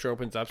New Hampshire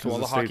opens up, so all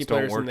the hockey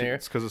players in there.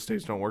 It's because the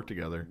states don't work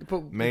together.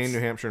 But Maine, New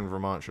Hampshire, and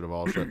Vermont should have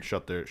all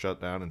shut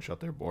down and shut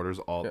their borders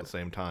all at the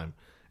same time,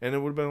 and it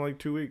would have been like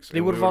 2 weeks.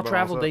 They would have all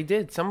traveled. They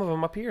did. Some of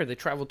them up here. They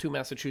traveled to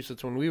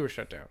Massachusetts when we were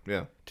shut down.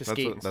 Yeah, to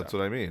skate and that's stuff.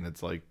 what I mean.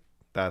 It's like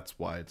that's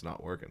why it's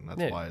not working.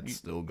 That's why it's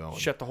still going.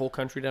 Shut the whole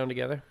country down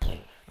together.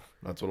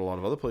 That's what a lot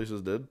of other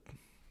places did.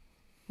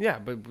 Yeah,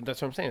 but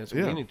that's what I'm saying. That's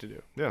what we need to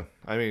do. Yeah,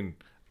 I mean,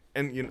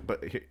 and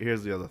but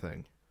here's the other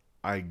thing.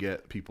 I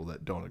get people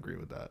that don't agree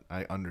with that.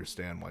 I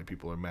understand why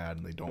people are mad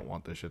and they don't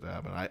want this shit to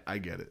happen. I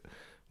get it,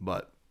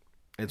 but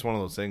it's one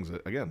of those things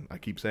that, again, I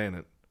keep saying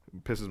it.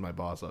 It pisses my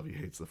boss off. He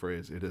hates the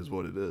phrase. It is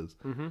what it is.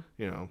 Mm-hmm.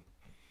 You know,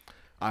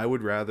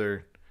 I'd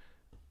rather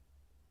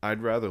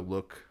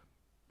look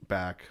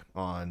back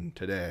on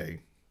today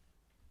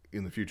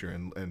in the future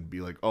and be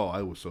like, oh,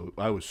 I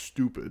was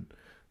stupid,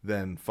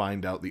 than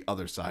find out the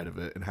other side of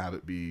it and have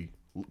it be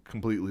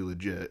completely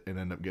legit and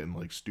end up getting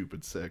like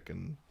stupid sick,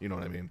 and you know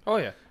what I mean? Oh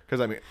yeah.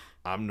 Because I mean,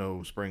 I'm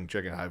no spring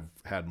chicken. I've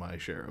had my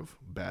share of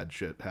bad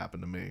shit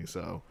happen to me.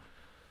 So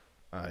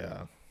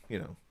I,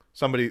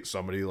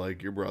 somebody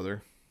like your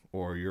brother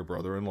or your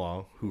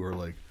brother-in-law who are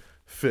like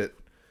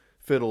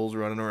fiddles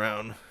running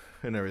around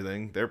and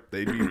everything,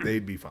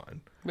 they'd be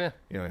fine. Yeah.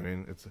 You know what I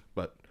mean?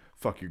 But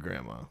fuck your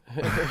grandma.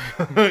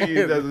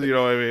 You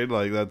know what I mean?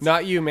 Like, that's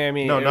not you,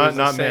 Mammy. No, It not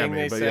was a saying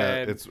Mammy. they But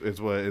said, yeah, it's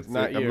what it's.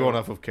 not I'm you. going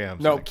off of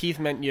Cam's. No, thing. Keith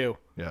meant you.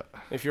 Yeah.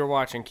 If you're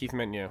watching, Keith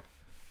meant you.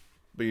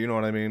 But you know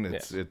what I mean?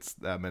 It's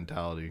that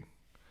mentality.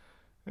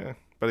 Yeah.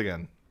 But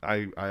again,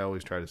 I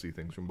always try to see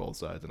things from both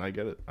sides, and I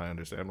get it. I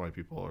understand why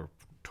people are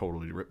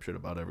totally rip shit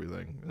about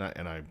everything,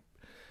 and I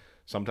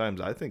sometimes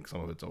I think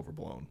some of it's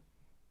overblown.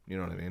 You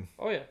know what I mean?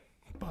 Oh yeah.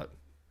 But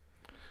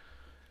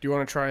do you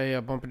want to try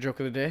a bumper joke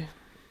of the day?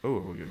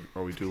 oh,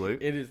 are we too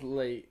late? It is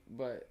late,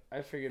 but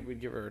I figured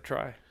we'd give her a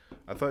try.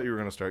 I thought you were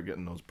gonna start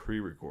getting those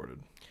pre-recorded.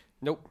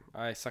 Nope,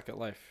 I suck at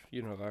life.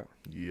 You know that.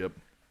 Yep.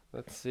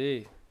 Let's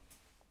see.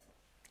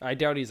 I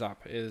doubt he's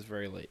up. It is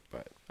very late,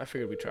 but I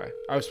figured we'd try.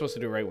 I was supposed to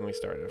do it right when we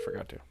started. I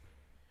forgot to.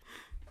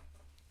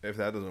 If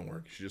that doesn't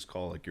work, you should just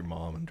call like your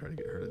mom and try to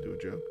get her to do a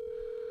joke.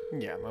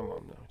 Yeah, my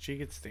mom, though. She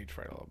gets stage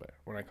fright a little bit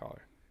when I call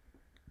her.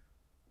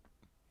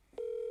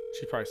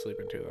 She's probably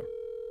sleeping too, though.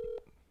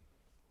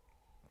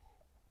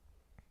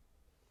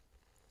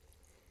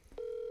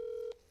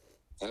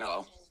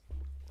 Hello.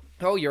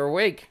 Oh, you're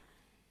awake.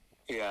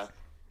 Yeah,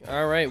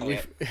 All right,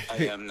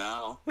 I am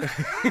now.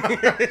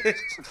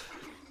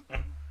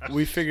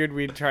 we figured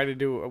we'd try to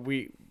do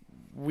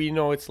we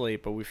know it's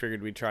late, but we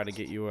figured we'd try to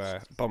get you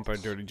a bumper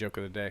dirty joke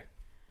of the day.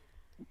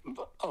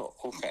 Oh,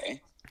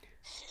 okay.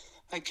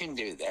 I can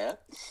do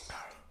that.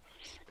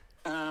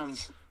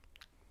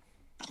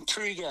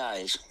 Three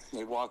guys,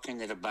 they walk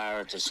into the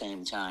bar at the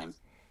same time.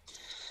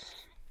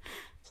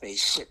 They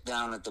sit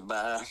down at the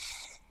bar.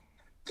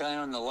 Guy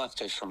on the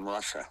left is from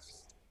Russia.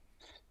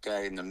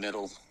 Guy in the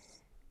middle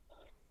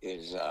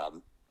is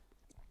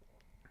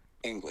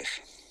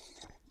English.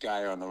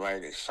 Guy on the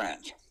right is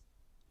French.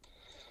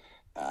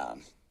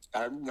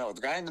 No,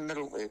 the guy in the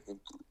middle,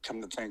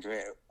 come to think of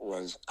it,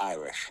 was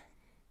Irish.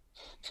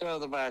 So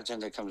the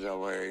bartender comes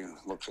over, he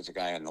looks at the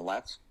guy on the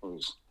left,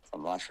 who's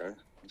from Russia,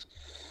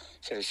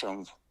 says to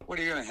him, "What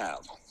are you going to have?"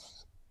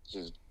 He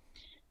says,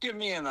 "Give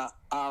me an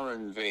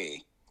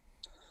R&V."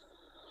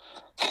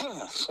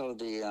 So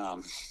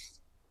the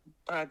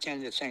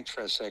bartender thinks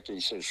for a second.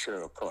 He says,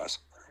 "Sure, of course,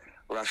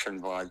 Russian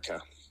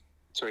vodka."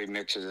 So he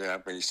mixes it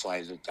up and he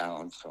slides it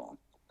down to him.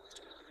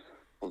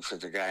 Looks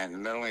at the guy in the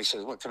middle and he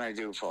says, "What can I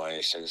do for you?"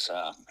 He says,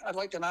 "I'd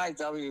like an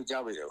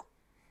IWW."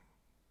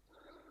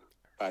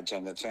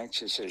 Bartender thinks.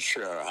 He says,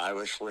 "Sure,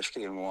 Irish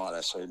whiskey and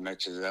water." So he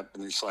mixes it up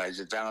and he slides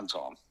it down to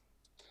him.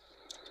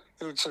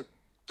 He looks at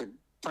the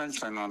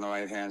Frenchman on the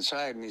right-hand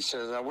side and he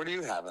says, "What do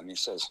you have?" And he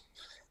says,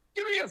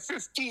 "Give me a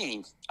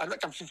 15. I'd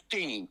like a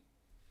 15.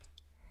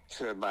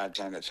 So the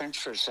bartender thinks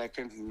for a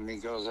second and he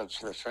goes up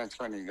to the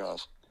Frenchman and he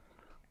goes,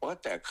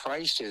 "What the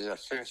Christ is a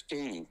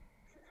 15?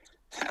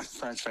 The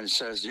Frenchman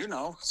says,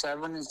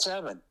 7 and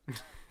 7.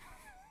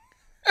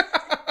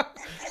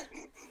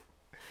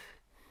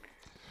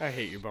 I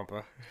hate you,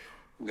 bumper.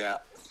 Yeah.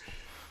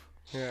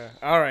 Yeah.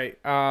 All right.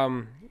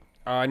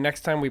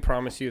 Next time we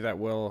promise you that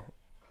we'll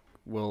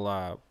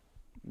not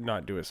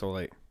do it so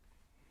late.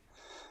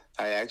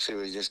 I actually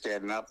was just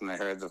getting up and I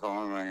heard the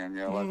phone ring and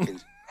you're lucky.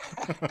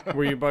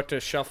 Were you about to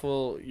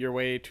shuffle your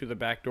way to the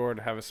back door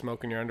to have a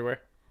smoke in your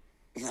underwear?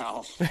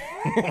 No.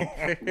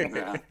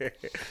 No.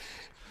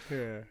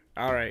 Yeah.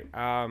 All right.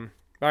 All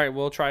right.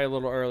 We'll try a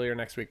little earlier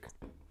next week.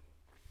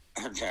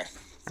 Okay.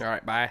 All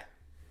right. Bye.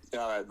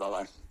 All right.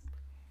 Bye-bye.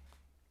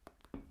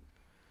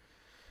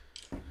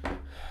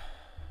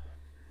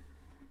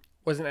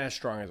 Wasn't as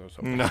strong as I was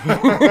hoping. No.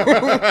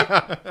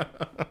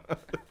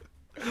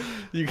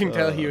 You can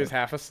tell he was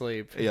half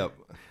asleep. Yep.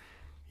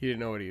 He didn't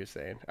know what he was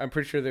saying. I'm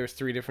pretty sure there was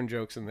 3 different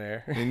jokes in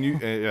there. And you,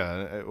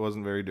 yeah, it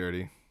wasn't very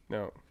dirty.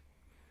 No.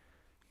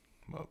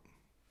 Well,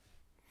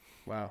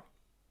 Wow.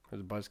 That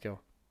was a buzzkill.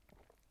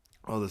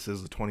 oh, this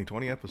is the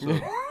 2020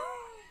 episode.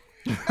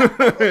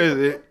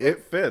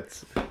 it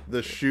fits.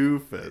 The shoe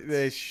fits.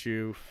 The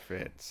shoe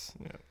fits.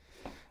 Yeah.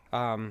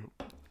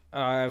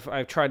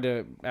 I've tried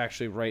to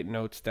actually write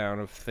notes down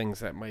of things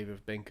that might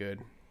have been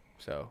good.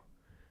 So,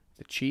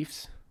 the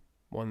Chiefs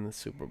won the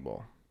Super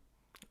Bowl.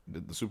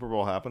 Did the Super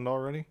Bowl happen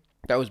already?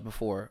 That was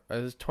before.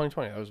 It was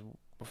 2020. That was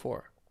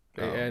before.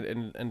 Oh. It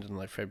ended in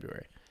like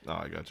February. Oh,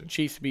 I got you.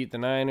 Chiefs beat the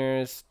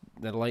Niners.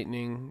 The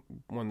Lightning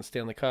won the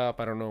Stanley Cup.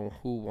 I don't know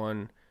who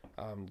won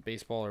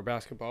baseball or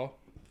basketball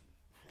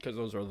because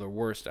those are the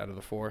worst out of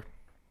the 4.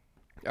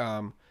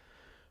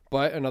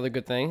 But another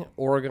good thing,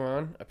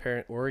 Oregon.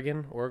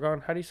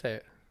 How do you say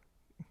it?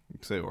 You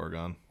can say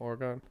Oregon.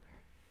 Oregon.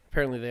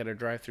 Apparently they had a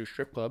drive-through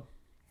strip club.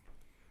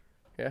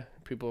 Yeah,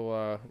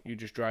 people. You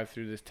just drive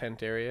through this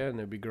tent area, and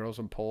there'd be girls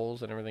and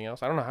poles and everything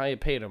else. I don't know how you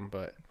paid them,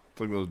 but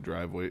It's like those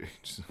driveway,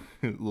 just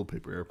little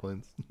paper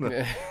airplanes.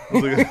 yeah, I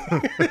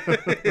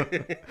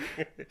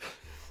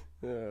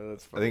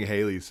that's funny. think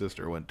Haley's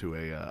sister went to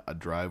a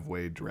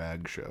driveway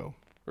drag show.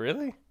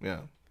 Really?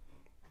 Yeah.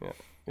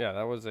 Yeah,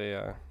 that was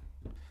a.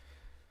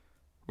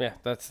 Yeah,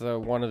 that's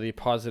one of the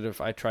positive.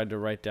 I tried to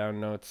write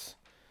down notes,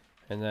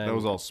 and then That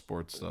was all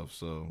sports stuff,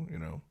 so,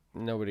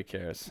 nobody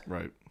cares.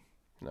 right.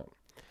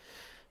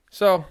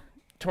 So,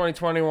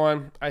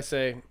 2021, I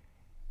say,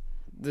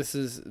 this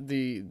is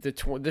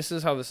this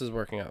is how this is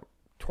working out.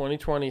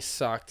 2020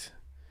 sucked,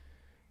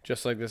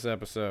 just like this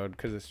episode,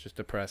 because it's just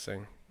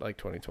depressing, like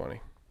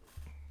 2020.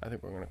 I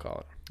think we're gonna call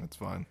it. That's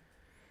fine.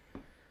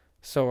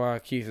 So,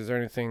 Keith, is there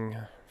anything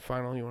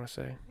final you want to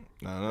say?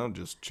 No,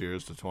 just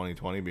cheers to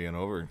 2020 being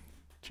over.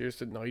 Cheers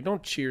to no, you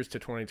don't cheers to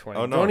 2020.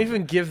 Oh, no. Don't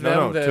even give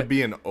them the to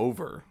being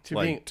over. to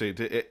like, to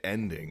it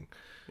ending.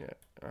 Yeah.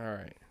 All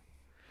right.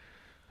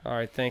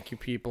 Thank you,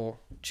 people.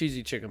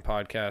 Cheesy Chicken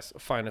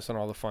Podcast. Find us on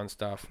all the fun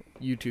stuff.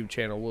 YouTube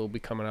channel will be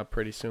coming up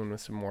pretty soon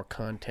with some more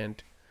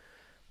content.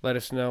 Let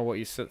us know what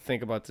you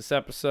think about this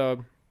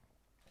episode.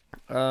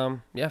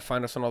 Yeah,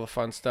 find us on all the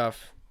fun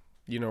stuff.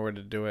 You know where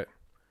to do it.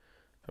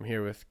 I'm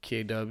here with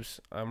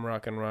K-Dubs. I'm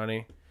Rockin'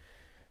 Ronnie.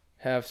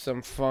 Have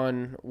some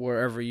fun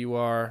wherever you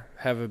are.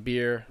 Have a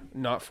beer,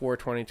 not for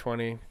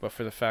 2020, but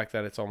for the fact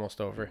that it's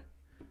almost over.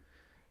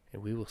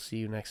 And we will see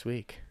you next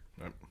week.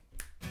 Right.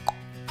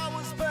 I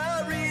was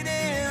buried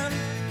in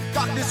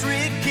darkness,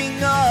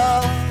 reeking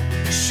of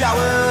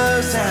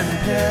showers and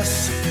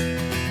piss.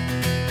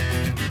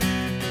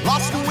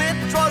 Lost in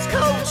withdrawals,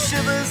 cold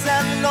shivers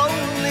and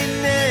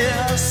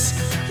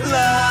loneliness.